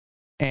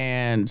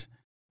and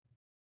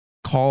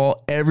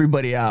call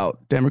everybody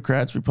out,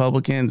 Democrats,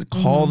 Republicans,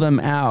 call them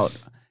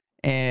out.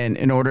 And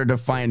in order to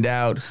find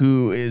out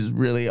who is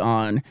really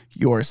on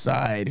your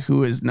side,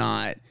 who is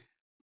not,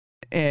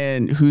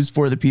 and who's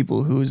for the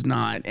people, who is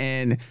not.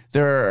 And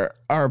there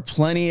are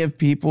plenty of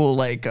people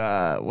like,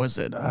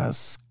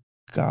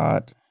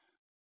 Scott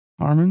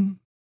Harmon?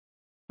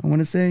 I want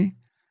to say.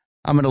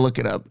 I'm going to look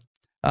it up.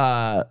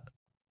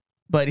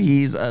 But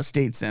he's a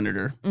state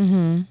senator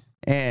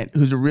and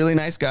who's a really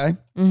nice guy.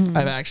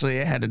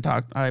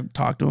 I've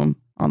talked to him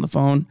on the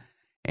phone,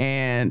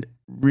 and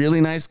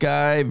really nice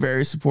guy,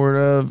 very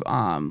supportive.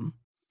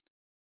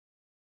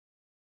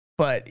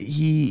 But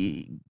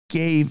he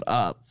gave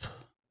up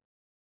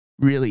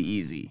really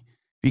easy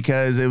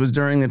because it was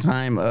during the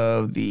time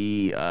of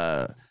the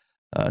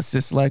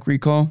Sisolak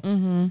recall.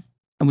 Mm-hmm.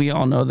 And we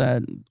all know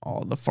that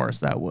all the farce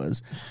that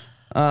was.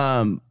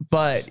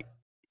 But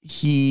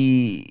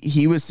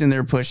he was sitting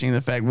there pushing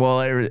the fact, well,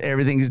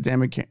 everything's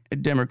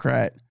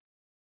Democrat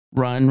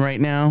run right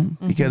now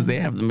because they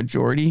have the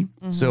majority.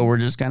 So we're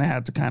just going to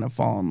have to kind of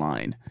fall in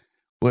line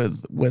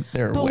with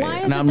their But way. why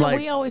is And it I'm that like,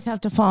 we always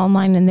have to fall in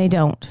line and they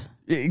don't?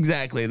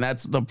 exactly. And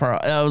that's the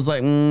part. I was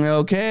like,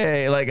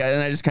 okay. Like, and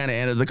I just kind of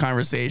ended the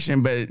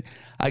conversation, but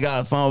I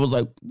got a phone. I was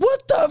like,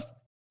 what the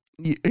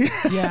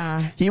Yeah.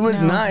 he was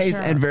No, nice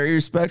sure. and very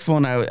respectful,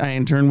 and I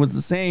in turn was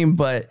the same,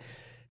 but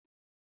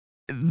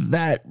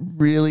that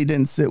really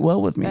didn't sit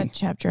well with me. That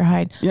chapter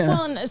hide. Yeah.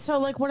 Well, and so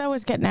like what I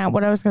was getting at,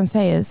 what I was going to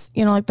say is,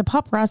 you know, like the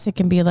paparazzi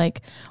can be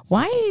like,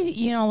 why,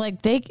 you know,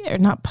 like they are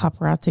not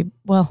paparazzi.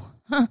 Well,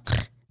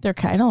 they're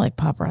kind of like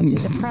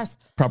paparazzi. The press,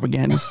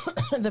 Propagandists.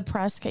 the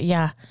press,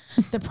 yeah,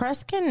 the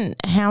press can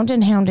hound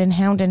and hound and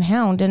hound and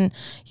hound. And,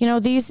 you know,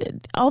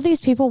 all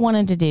these people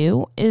wanted to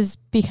do is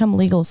become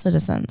legal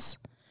citizens.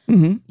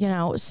 You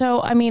know,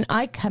 so I mean,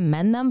 I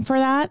commend them for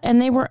that.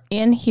 And they were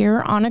in here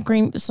on a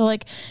green. So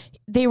like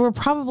they were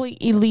probably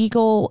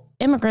illegal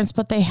immigrants,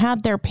 but they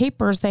had their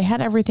papers, they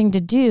had everything to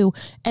do,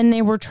 and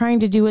they were trying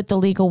to do it the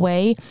legal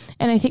way.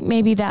 And I think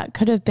maybe that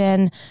could have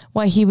been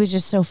why he was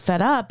just so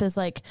fed up, is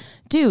like,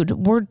 dude,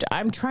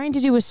 I'm trying to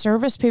do a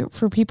service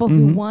for people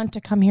who want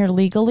to come here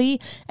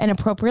legally and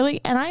appropriately.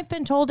 And I've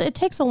been told it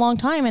takes a long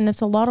time and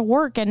it's a lot of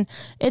work and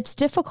it's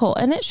difficult,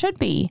 and it should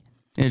be.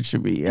 It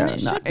should be, yeah. And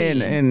it should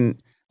be.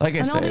 And like I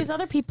And all said, these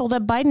other people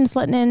that Biden's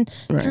letting in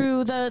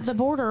through the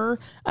border,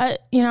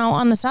 you know,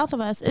 on the south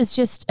of us is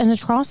just an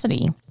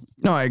atrocity.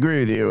 no, I agree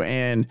with you.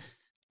 And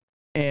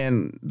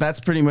that's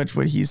pretty much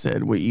what he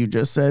said. What you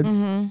just said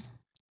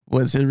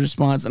was his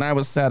response. And I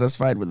was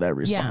satisfied with that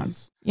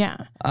response. Yeah.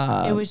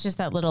 It was just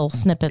that little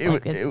snippet.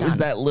 It It's was done.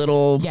 that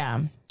little Yeah.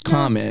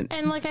 comment.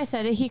 And like I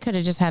said, he could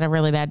have just had a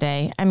really bad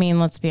day. I mean,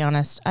 let's be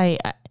honest. I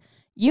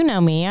you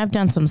know me, I've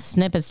done some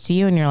snippets to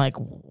you and you're like,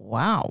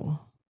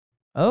 wow,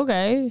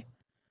 okay.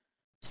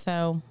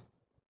 So.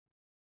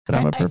 But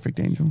I'm a perfect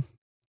angel.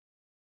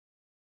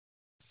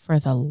 For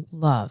the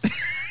love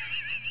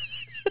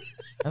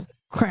of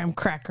graham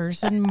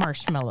crackers and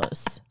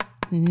marshmallows.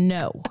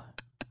 No.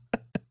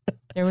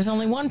 There was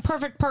only one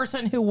perfect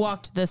person who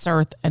walked this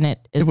earth, and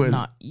it was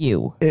not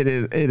you. It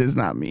is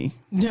not me.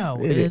 No,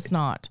 it is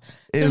not.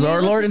 It is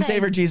our Lord and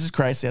Savior Jesus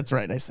Christ. That's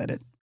right. I said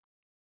it.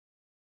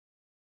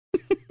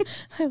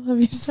 I love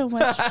you so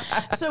much.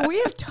 So we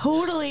have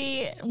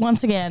totally,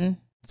 once again,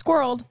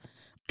 squirreled.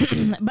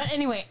 But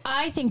anyway,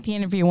 I think the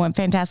interview went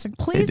fantastic.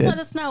 Please let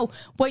us know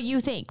what you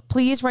think.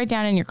 Please write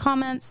down in your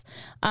comments,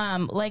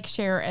 like,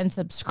 share, and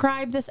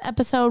subscribe this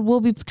episode.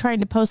 We'll be trying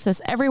to post this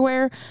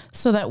everywhere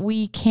so that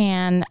we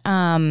can,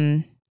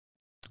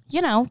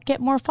 you know,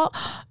 get more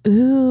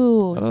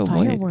Ooh,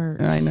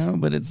 fireworks. Boy. I know,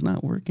 but it's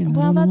not working.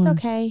 Well, that's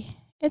okay.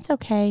 It's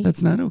okay.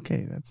 That's not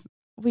okay.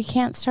 We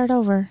can't start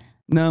over.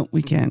 No,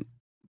 we can't.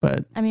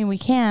 But I mean, we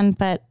can,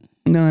 but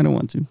no, I don't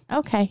want to.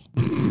 okay.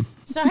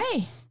 So,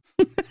 hey.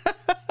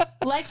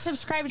 Like,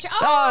 subscribe.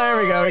 Oh,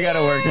 there we go. We got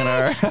it working.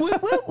 All right. Woo,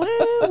 woo,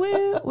 woo,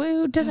 woo,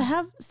 woo. Does it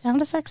have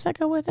sound effects that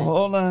go with it?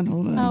 Hold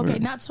on. Okay,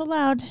 not so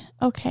loud.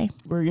 Okay.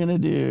 We're going to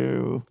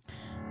do.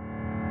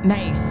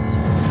 Nice.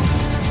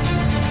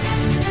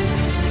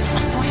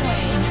 So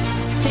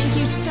anyway, thank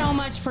you so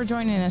much for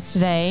joining us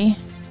today.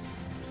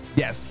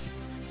 Yes.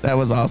 That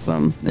was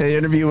awesome. The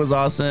interview was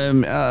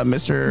awesome.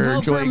 Mr.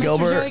 Vote Joey for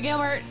Gilbert. Mr. Joey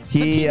Gilbert, He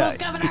the people's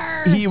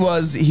governor.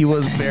 he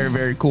was very,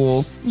 very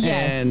cool.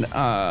 Yes.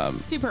 And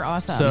super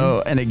awesome.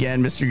 so, and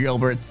again, Mr.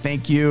 Gilbert,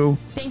 thank you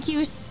thank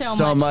you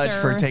so much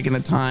sir. for taking the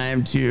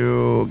time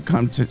to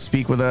come to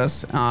speak with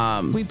us.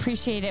 We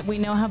appreciate it. We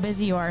know how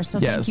busy you are, so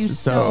Yes, thank you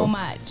so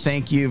much.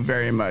 Thank you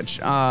very much.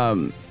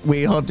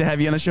 We hope to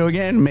have you on the show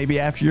again, maybe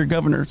after you're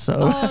governor.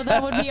 So, Oh,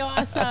 that would be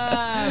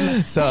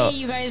awesome. So- hey,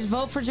 you guys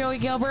vote for Joey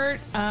Gilbert.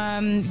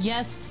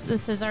 Yes,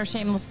 this is our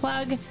shameless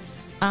plug.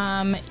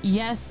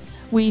 Yes,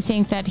 we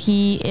think that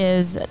he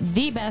is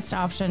the best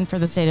option for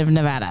the state of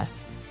Nevada.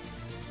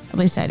 At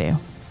least I do.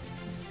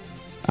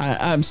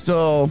 I'm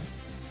still.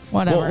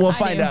 Whatever. We'll I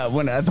find do. out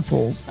when at the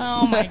polls.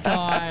 Oh my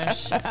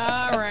gosh.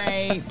 All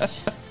right.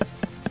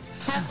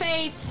 Have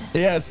faith.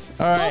 Yes.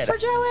 All right. Vote for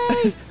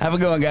Joey. Have a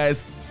good one,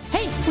 guys.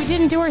 Hey, we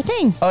didn't do our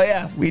thing. Oh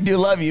yeah, we do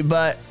love you,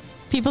 but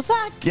People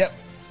suck. yep.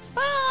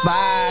 Bye.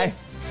 Bye.